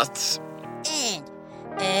 5:e plats.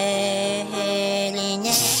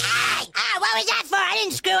 What was that for? I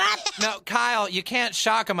didn't screw up. No, Kyle, you can't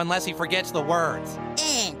shock him unless he forgets the words.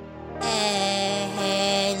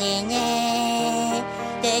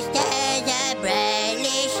 The stars are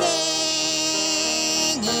brightly shining.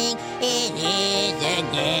 It is the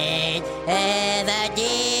name of our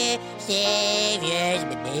dear Savior's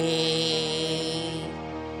baby.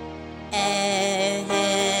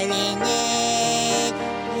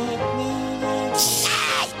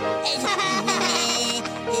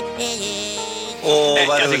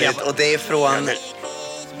 Vad roligt. Och det är från...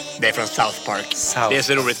 Det är från South Park. Det är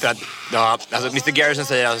så roligt för att alltså Mr. Garrison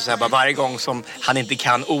säger alltså så här, bara varje gång som han inte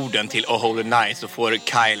kan orden till Oh Holy Night så får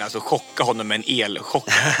Kyle alltså chocka honom med en elchock.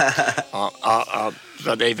 Ja,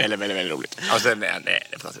 så det är väldigt, väldigt, väldigt roligt. Alltså, det är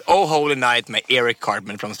fantastiskt. Oh Holy Night med Eric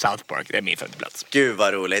Cartman från South Park. Det är min 5:e plats. Gud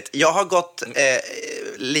vad roligt. Jag har gått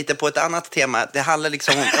lite på ett annat tema. Det handlar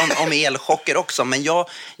liksom om elchocker också. Men jag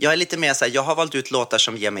är lite mer så här, jag har valt ut låtar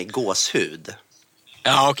som ger mig gåshud.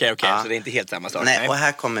 Ja, okej. Så det är inte helt samma sak. Nej, och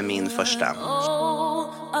här kommer min första.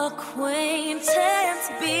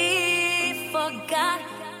 Acquaintance be forgot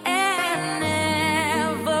and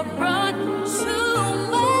never brought to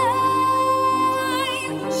mind.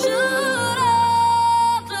 Should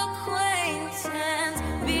old acquaintance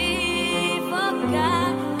be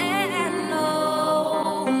forgot and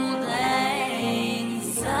old lang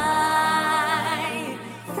syne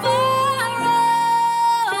for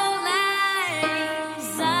old lang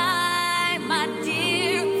syne.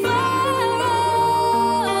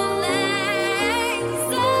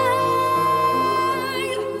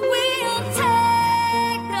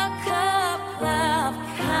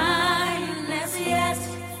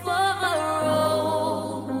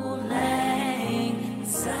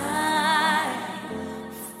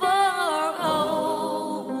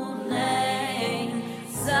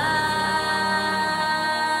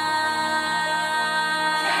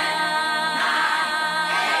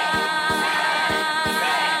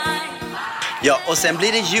 Ja, och sen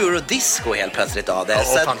blir det eurodisco helt plötsligt av det.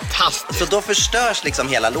 Ja, fantastiskt. Så då förstörs liksom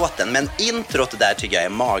hela låten. Men introt där tycker jag är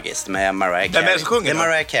magiskt med Mariah Carey. Vem är det som sjunger? Det är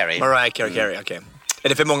Mariah Carey. Mariah Carey, okej. Är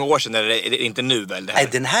det för många år sedan eller är det inte nu väl? Det här?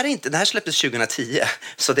 Nej, den här släpptes 2010.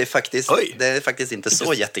 Så det är faktiskt inte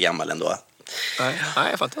så jättegammal ändå.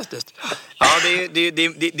 Nej, fantastiskt. Ja, det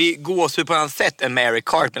är gåshud på ett sätt än Mary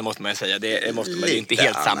Cartman måste man säga. Det måste man ju inte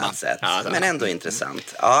helt samma sätt. Ja, men ändå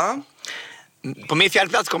intressant. Ja. På min fjärde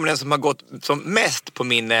plats kommer den som har gått som mest på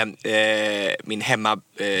min hemma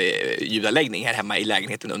ljudanläggning här hemma i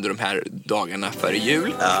lägenheten under de här dagarna före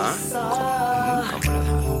jul. Ja.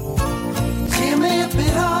 Ge mig ett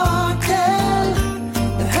mirakel,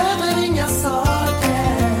 behöver inga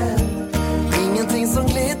saker, ingenting som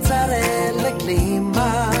glittrar eller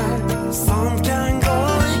glimmar, som kan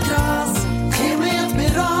gå i gras. Ge mig ett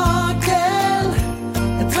mirakel,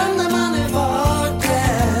 en dröm när man är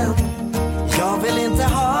vaken. Jag vill inte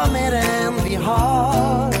ha mer än vi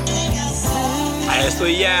har. Det är så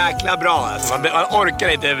jäkla bra alltså. Man orkar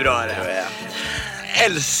inte bra det.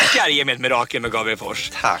 Älskar Ge mig ett mirakel med Gabriel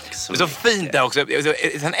Fors. Tack så mycket. Så fint det också.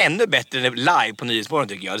 Sen ännu bättre live på Nyhetsmorgon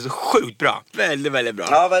tycker jag. Det är så sjukt bra. Väldigt, väldigt bra.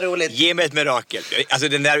 Ja, vad roligt. Ge mig ett mirakel. Alltså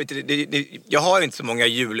den där, jag har inte så många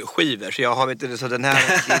julskivor så jag har inte så den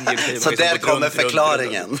här så där kommer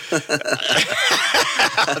förklaringen.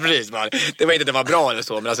 Precis, man. Det var inte att det var bra eller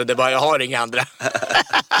så, men alltså jag har inga andra.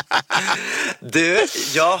 Du,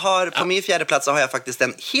 på min fjärde plats så har jag faktiskt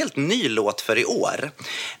en helt ny låt för i år.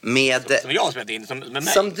 Som jag har spelat in, med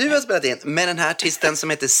mig. Som du har spelat in, med den här artisten som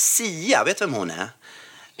heter Sia. Vet du vem hon är?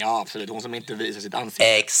 Ja, absolut. Hon som inte visar sitt ansikte.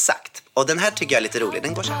 Exakt. Och den här tycker jag är lite rolig.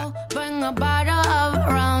 Den går så här. Bring a bottle of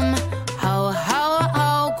rum. Ho, ho,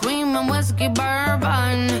 ho. Cream and whiskey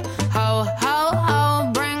bourbon. Ho, ho,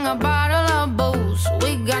 ho. Bring a bottle of booze.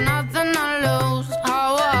 We got nothing to lose.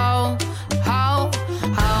 Ho, ho, ho.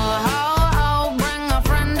 Ho, ho, ho. Bring a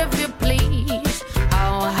friend if you please. Ho,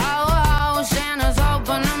 ho, ho. Santa's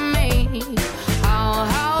open to me. Ho,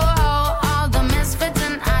 ho, ho. All the misfits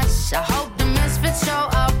and us. I hope the misfits show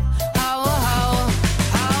up. Ho, ho,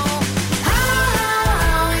 ho. Ho,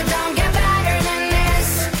 it don't get better than this.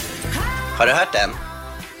 Har du hört den?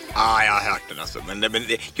 Ja, jag har hört den alltså. Men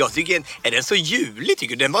jag tycker, är den så julig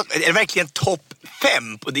tycker du? Är det verkligen topp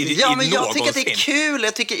 5 på det Ja, men jag tycker att det är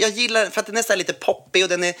kul. Jag gillar för att den är nästan lite poppig och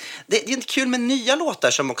det är inte kul med nya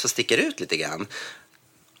låtar som också sticker ut lite grann.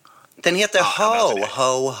 Den heter Ho,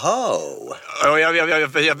 Ho, Ho. Ja,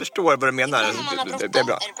 jag förstår vad du menar. Det är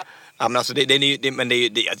bra. Ja, men alltså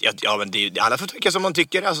alla får tycka som man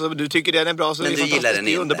tycker. Alltså, du tycker den är bra så men det är du gillar den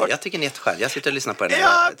inte. Underbart. Jag tycker den är jätteskönt. Jag sitter och lyssnar på den.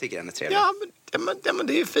 Ja, jag tycker den är trevlig. Ja, men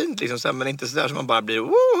det är fint liksom så, men inte så där som man bara blir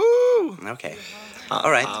woho. Okej.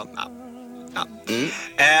 All right.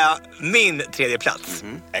 Ja. Min tredje plats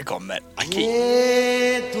kommer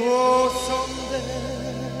Aki. Då som det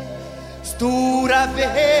stora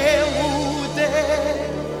vemodet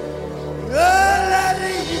rullar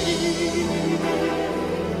i.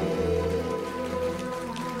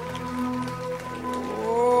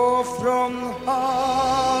 Och från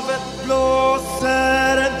havet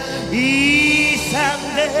blåser en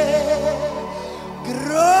isande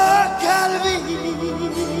gråkall vind.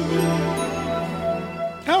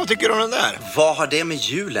 Ja, vad tycker du om den där? Vad har det med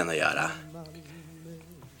julen att göra?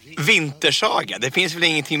 Vintersaga. Det finns väl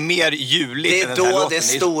ingenting mer juligt det än är den här då låten. Det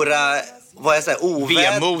stora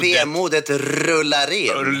vemodet rullar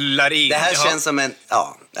in. Det här känns som en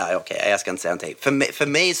okej, jag ska inte säga någonting. För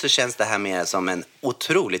mig så känns det här mer som en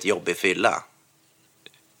otroligt jobbig fylla.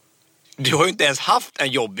 Du har ju inte ens haft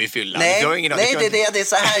en jobbig fylla. Nej, det är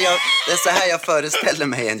så här jag föreställer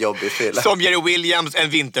mig en jobbig fylla. Som Jerry Williams, en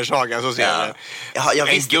vintersaga, så ser du. Ja,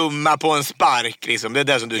 en gumma på en spark, liksom. Det är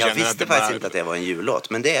det som du känner. Jag visste faktiskt inte att det var en jullåt,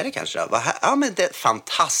 men det är det kanske. Ja, men det är en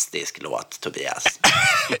fantastisk låt, Tobias.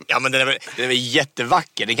 Ja, men den är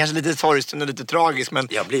jättevacker. Det är kanske lite sorgsen och lite tragisk, men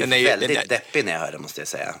jag blir väldigt deppig när jag hör det, måste jag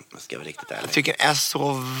säga. Jag ska vara riktigt ärlig. Jag tycker den är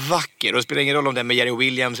så vacker. Och det spelar ingen roll om det är med Jerry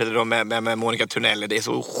Williams eller med Monica Tunnell. Det är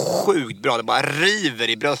så sjukt bra. Det bara river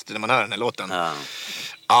i bröstet när man hör den här låten.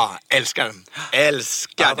 Ja, älskar den.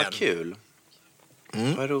 Älskar den. Vad kul.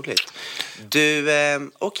 Vad roligt.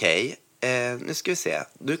 Du, okej. Nu ska vi se.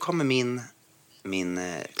 Nu kommer min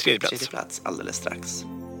tredje plats alldeles strax.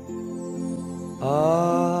 Ave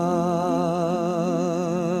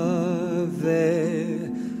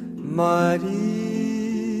Maria,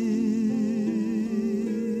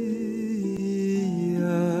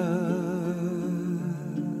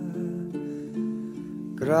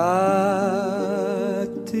 gratia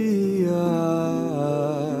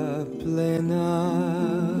plena,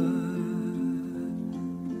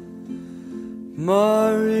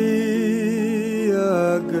 Maria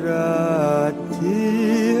gratia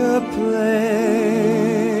plena,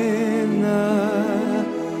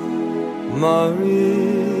 Maria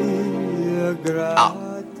gratia.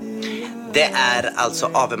 Det är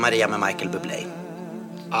alltså Ave Maria med Michael Bublé.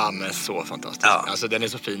 Ja, men så fantastiskt. Ja. Alltså den är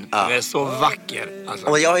så fin. Den är så vacker. Alltså,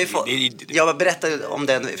 och jag har ju jag berättade om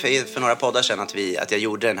den för några poddar sedan att jag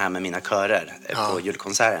gjorde den här med mina körer på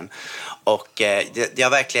julkonserten. Och jag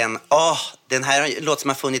verkligen den här låt som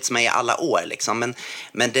har funnits med i alla år liksom, men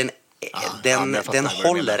den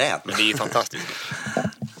håller än. Men det är ju fantastiskt.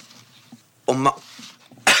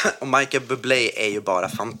 Och Michael Bublé är ju bara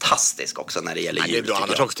fantastisk också när det gäller jul. Det är bra,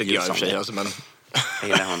 annars också tycker jag i och för sig alltså, men jag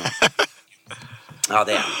gillar honom. Ja,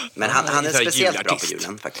 det är han. Men han är speciellt bra på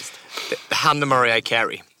julen faktiskt. Han och Mariah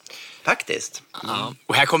Carey. Faktiskt. Ja.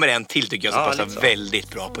 Och här kommer en till tycker jag som passar väldigt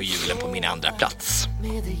bra på julen på min andra plats.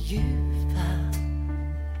 Med det djupa.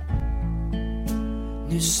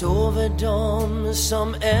 Nu sover de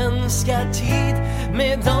som önskar tid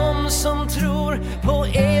med de som tror på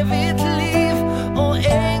evigt liv och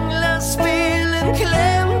änglaspelen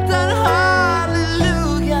klämtar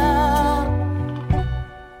halleluja.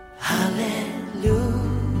 Halleluja.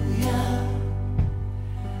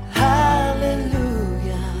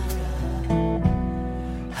 Halleluja.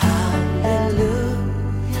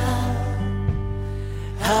 Halleluja.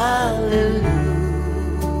 Halleluja.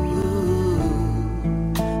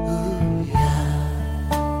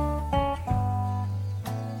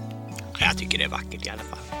 Jag tycker det är vackert i alla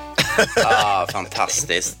fall.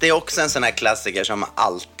 Fantastiskt. Det är också en sån här klassiker som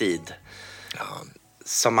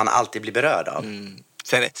man alltid blir berörd av.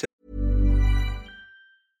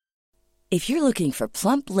 If you're looking for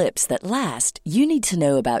plump lips that last, you need to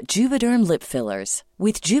know about Juvederm lip fillers.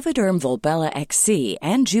 With Juvederm Volbella XC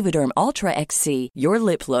and Juvederm Ultra XC, your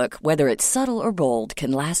lip look, whether it's subtle or bold, can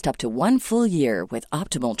last up to 1 full year with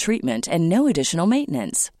optimal treatment and no additional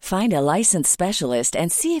maintenance. Find a licensed specialist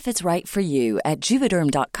and see if it's right for you at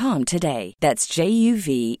Juvederm.com today. That's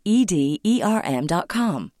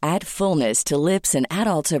JUVEDERM.com. Add fullness to lips in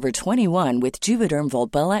adults over 21 with Juvederm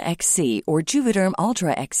Volbella XC or Juvederm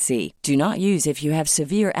Ultra XC. Do not use if you have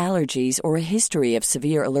severe allergies or a history of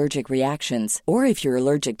severe allergic reactions, or if you're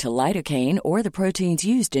allergic to lidocaine or the proteins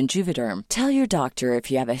used in Juvederm. Tell your doctor if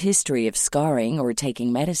you have a history of scarring or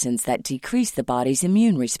taking medicines that decrease the body's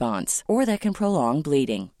immune response or that can prolong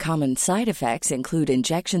bleeding. Common side effects include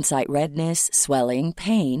injection site redness, swelling,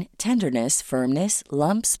 pain, tenderness, firmness,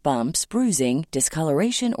 lumps, bumps, bruising,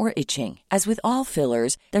 discoloration, or itching. As with all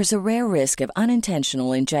fillers, there's a rare risk of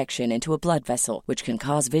unintentional injection into a blood vessel, which can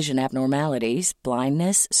cause vision abnormalities,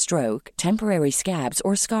 blindness, stroke, temporary scabs,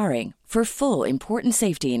 or scarring. For full, important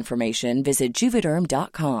safety information, visit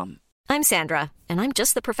Juvederm.com. I'm Sandra, and I'm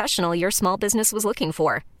just the professional your small business was looking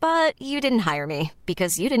for. But you didn't hire me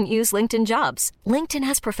because you didn't use LinkedIn Jobs. LinkedIn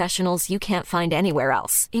has professionals you can't find anywhere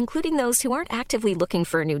else, including those who aren't actively looking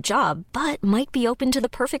for a new job, but might be open to the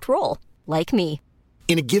perfect role, like me.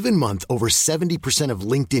 In a given month, over 70% of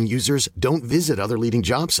LinkedIn users don't visit other leading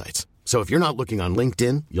job sites. So if you're not looking on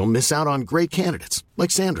LinkedIn, you'll miss out on great candidates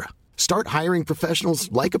like Sandra. Start hiring professionals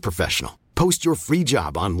like a professional. Post your free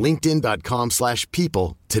job on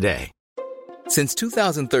linkedin.com/people today. Since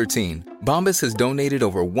 2013, Bombas has donated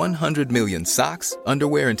over 100 million socks,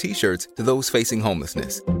 underwear, and T-shirts to those facing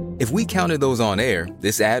homelessness. If we counted those on air,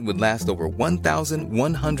 this ad would last over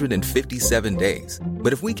 1,157 days.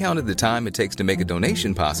 But if we counted the time it takes to make a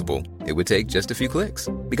donation possible, it would take just a few clicks.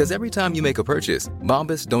 Because every time you make a purchase,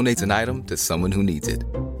 Bombas donates an item to someone who needs it.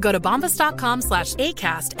 Go to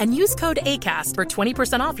bombas.com/ACAST and use code ACAST for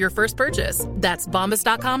 20% off your first purchase. That's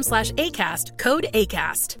bombas.com/ACAST, code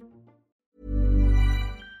ACAST.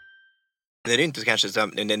 Det är inte kanske så,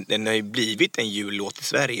 den har ju blivit en jullåt i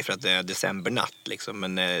Sverige för att det är decembernatt liksom,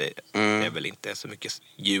 men det är väl inte så mycket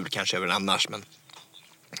jul kanske över annars, men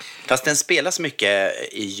fast den spelas mycket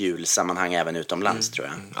i julsammanhang även utomlands tror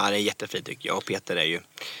jag. Ja, det är jättefint tycker jag, och Peter är ju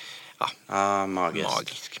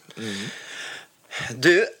magisk.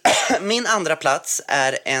 Du, min andra plats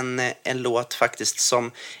är en låt faktiskt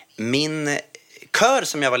som min kör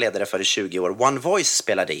som jag var ledare för i 20 år, One Voice,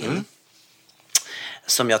 spelade in.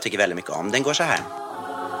 Som jag tycker väldigt mycket om. Den går så här.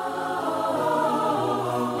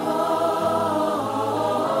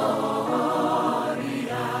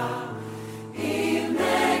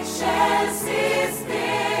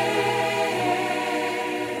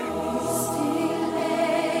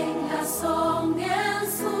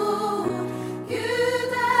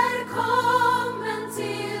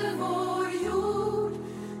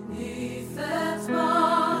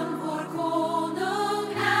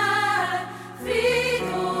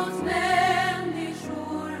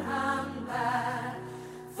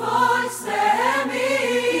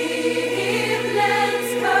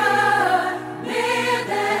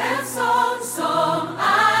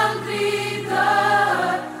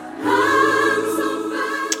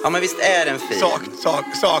 men visst är den fin.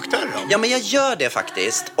 Saknar du dem? Ja, men jag gör det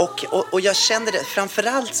faktiskt. Och jag kände det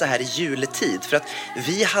framförallt så här i juletid. För att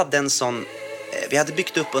vi hade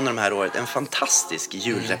byggt upp under de här åren en fantastisk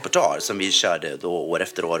julrepertoar som vi körde då år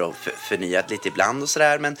efter år och förnyat lite ibland och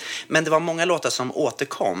sådär. Men det var många låtar som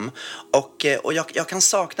återkom. Och jag kan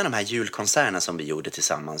sakna de här julkonserterna som vi gjorde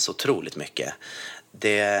tillsammans otroligt mycket.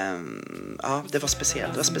 Det var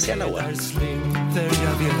speciellt. Det var speciella år.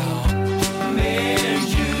 Mer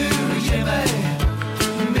jul, ge mig.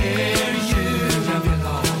 Mer jul, jag vill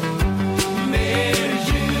ha. Mer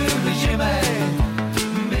jul, ge mig.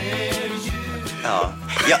 Mer jul. Ja,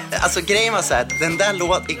 alltså grejen var så här, den där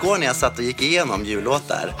låten, igår när jag satt och gick igenom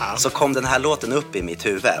jullåtar så kom den här låten upp i mitt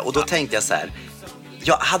huvud. Och då tänkte jag så här,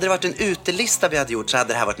 hade det varit en utelista vi hade gjort så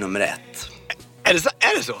hade det här varit nummer 1. Är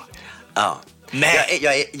det så? Ja.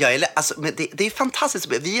 Nej. Alltså, men det är fantastiskt.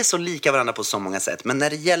 Vi är så lika varandra på så många sätt. Men när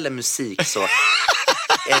det gäller musik så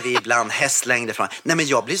är vi ibland hästlängder från. Nej, men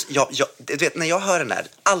jag du vet, när jag hör den där,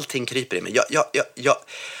 allting kryper i mig.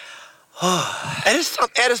 Är det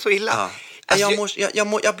sant? Är det så illa? Ja. Alltså,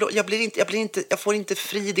 jag får inte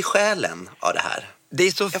frid i själen av det här. Det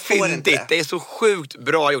är så fyndigt, det är så sjukt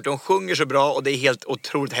bra gjort. De sjunger så bra och det är helt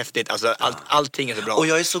otroligt häftigt. Alltså, allting är så bra. Och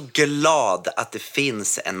jag är så glad att det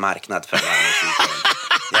finns en marknad för den här musiken.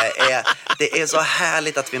 Det är så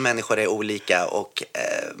härligt att vi människor är olika och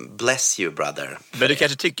bless you, brother. Men du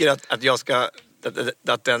kanske tycker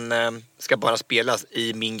att den ska bara spelas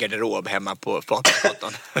i min garderob hemma på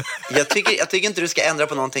Fatgatan. Jag tycker inte du ska ändra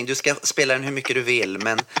på någonting. Du ska spela den hur mycket du vill,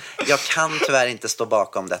 men jag kan tyvärr inte stå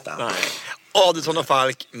bakom detta. Nej. Adelsson och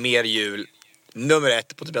Falk, Mer jul, nummer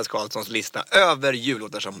 1 på Tobias Karlssons lista över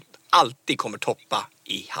jullåtar som alltid kommer toppa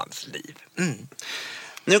i hans liv.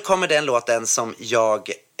 Nu kommer den låten som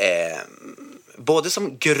jag både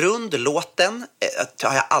som grundlåten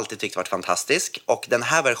har jag alltid tyckt varit fantastisk, och den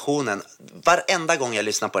här versionen, varenda gång jag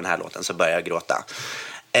lyssnar på den här låten så börjar jag gråta.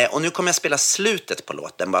 Och nu kommer jag spela slutet på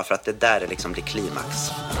låten bara för att det där liksom blir klimax.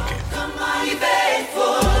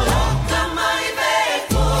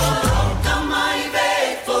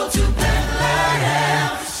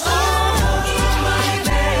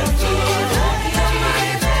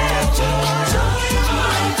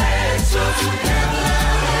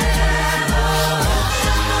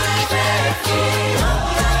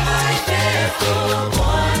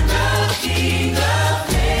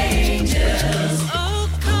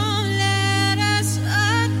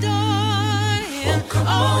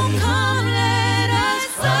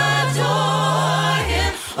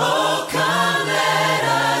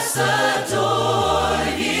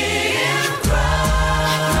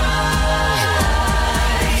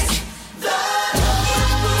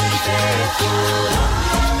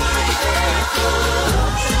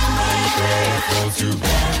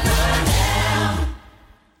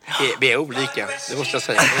 Vi är olika, det måste jag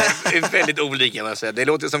säga. Vi är väldigt olika, man säger. Det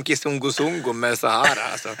låter som Kizungo Zungo med Sahara,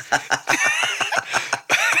 alltså.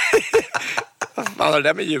 Vad fan har det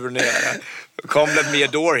där med djuren att göra? Kommer mer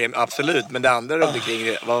Dorham, absolut. Men det andra runt omkring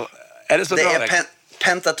det, är det så bra? Det är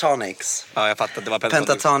Pentatonix. Ja, jag fattar att det var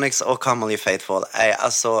Pentatonix och Commonly Faithful är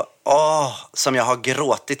alltså, som jag har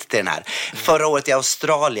gråtit till den här. Förra året i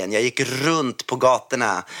Australien, jag gick runt på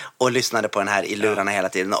gatorna och lyssnade på den här i lurarna hela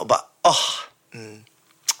tiden och bara,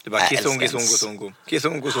 Det är bara Kizungo Zungo.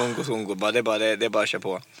 Kizungo Zungo. Det är bara att köra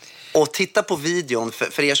på. Och titta på videon,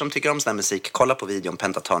 för er som tycker om sån här musik, kolla på videon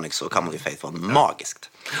Pentatonix och Commonly Faithful. Magiskt.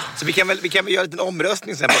 Så vi kan väl göra en liten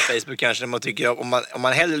omröstning sen på Facebook kanske, om man tycker om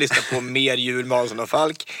man hellre lyssnar på Mer jul med Adelsson och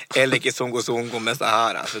Falk eller Kizungo Zungo med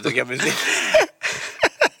Sahara. Så då kan vi se.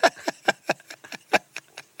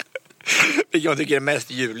 Vilken jag tycker är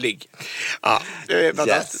mest julig. Ja, det är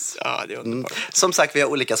fantastiskt. Yes. Ja, det är underbart. Som sagt, vi har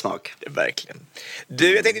olika smak. Verkligen.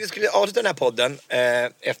 Du, jag tänkte att vi skulle avsluta den här podden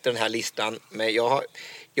efter den här listan. Men jag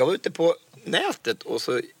var ute på nätet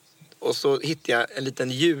och så hittade jag en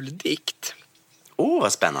liten juldikt.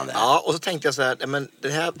 Vad spännande. Ja, och så tänkte jag så här, men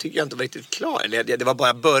det här tycker jag inte var riktigt klar. Eller det var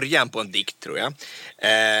bara början på en dikt, tror jag.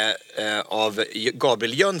 Av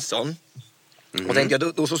Gabriel Jönsson. Och tänkte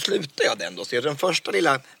jag, då så slutar jag den då. Så den första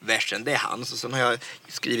lilla versen, det är hans. Och sen har jag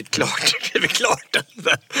skrivit klart den.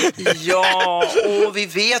 Ja, och vi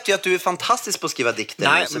vet ju att du är fantastisk på att skriva dikter.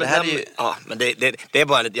 Nej, så men det här är ju... Ja, men det är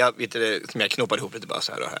bara lite, jag vet det, som jag knoppar ihop lite bara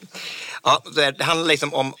så här och här. Ja, det handlar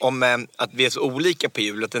liksom om att vi är så olika på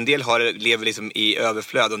jul. Att en del lever liksom i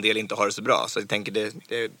överflöd och en del inte har det så bra. Så jag tänker,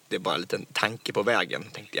 det är bara en liten tanke på vägen,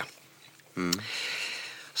 tänkte jag.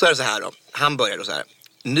 Så är det så här då. Han börjar då så här.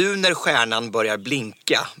 Nu när stjärnan börjar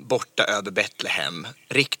blinka borta över Betlehem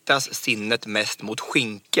riktas sinnet mest mot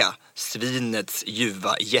skinka, svinets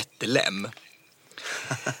ljuva jättelem.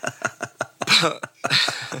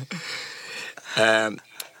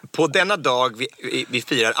 På denna dag vi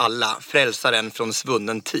firar alla frälsaren från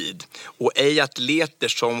svunnen tid och ej atleter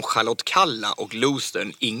som Charlotte Kalla och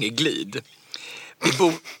losern Inge Glid.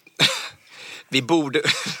 Vi borde... Du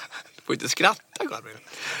får inte skratta, Gabriel.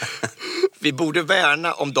 Vi borde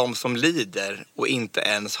värna om dem som lider och inte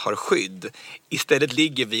ens har skydd. Istället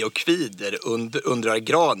ligger vi och kvider under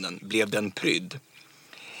granen blev den prydd.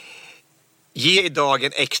 Ge idag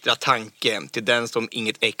en extra tanke till den som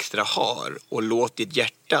inget extra har och låt ditt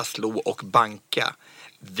hjärta slå och banka.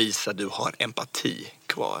 Visa du har empati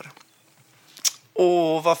kvar.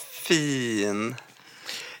 Åh, vad fin.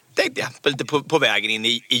 Tänkte jag lite på vägen in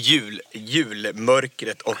i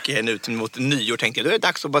julmörkret och nu mot nyår tänkte jag. Då är det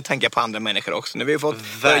dags att bara tänka på andra människor också. När vi har fått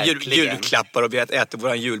julklappar och vi har ätit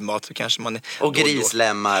vår julmat så kanske man... Och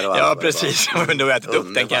grislemmar och ja, precis. Men då har ätit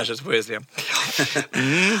upp den kanske så får vi se.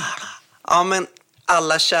 Ja, men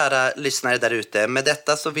alla kära lyssnare där ute, med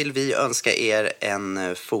detta så vill vi önska er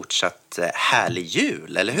en fortsatt härlig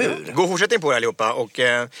jul, eller hur? God fortsättning på er allihopa och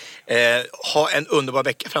ha en underbar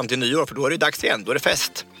vecka fram till nyår för då är det dags igen, då är det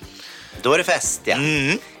fest. Då är det fest, ja.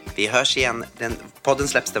 Vi hörs igen, podden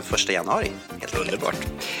släpps den 1 januari. Helt underbart.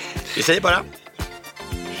 Vi säger bara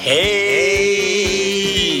hej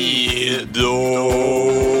då!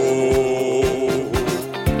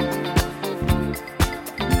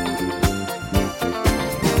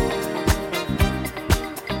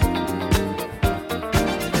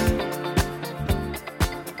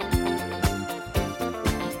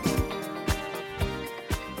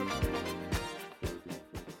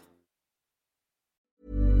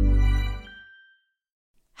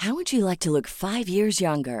 How would you like to look 5 years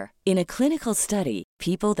younger? In a clinical study,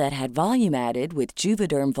 people that had volume added with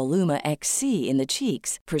Juvederm Voluma XC in the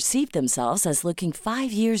cheeks perceived themselves as looking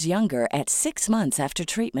 5 years younger at 6 months after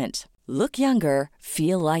treatment. Look younger,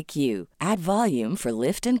 feel like you. Add volume for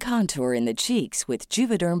lift and contour in the cheeks with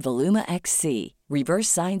Juvederm Voluma XC. Reverse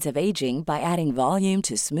signs of aging by adding volume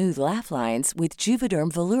to smooth laugh lines with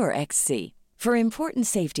Juvederm Volure XC. For important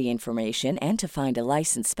safety information and to find a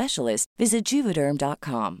licensed specialist, visit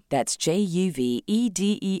Juvederm.com. That's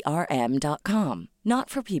JUVEDERM.com.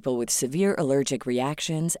 Not for people with severe allergic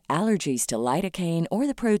reactions, allergies to lidocaine, or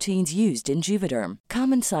the proteins used in Juvederm.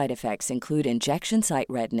 Common side effects include injection site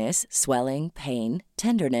redness, swelling, pain,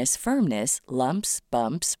 tenderness, firmness, lumps,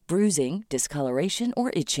 bumps, bruising, discoloration,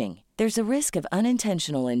 or itching. There's a risk of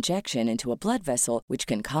unintentional injection into a blood vessel, which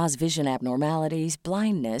can cause vision abnormalities,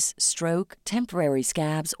 blindness, stroke, temporary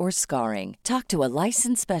scabs, or scarring. Talk to a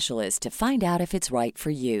licensed specialist to find out if it's right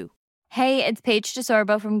for you. Hey, it's Paige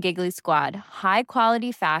DeSorbo from Giggly Squad. High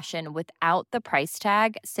quality fashion without the price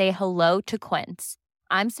tag. Say hello to Quince.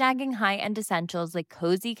 I'm snagging high-end essentials like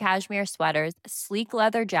cozy cashmere sweaters, sleek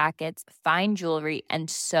leather jackets, fine jewelry, and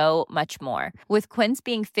so much more. With Quince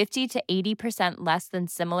being 50 to 80% less than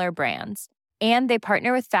similar brands. And they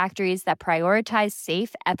partner with factories that prioritize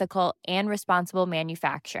safe, ethical, and responsible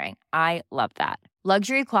manufacturing. I love that.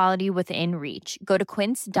 Luxury quality within reach. Go to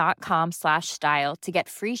quince.com/style to get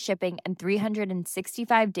free shipping and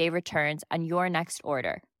 365-day returns on your next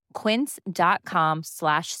order.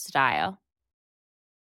 Quince.com/style.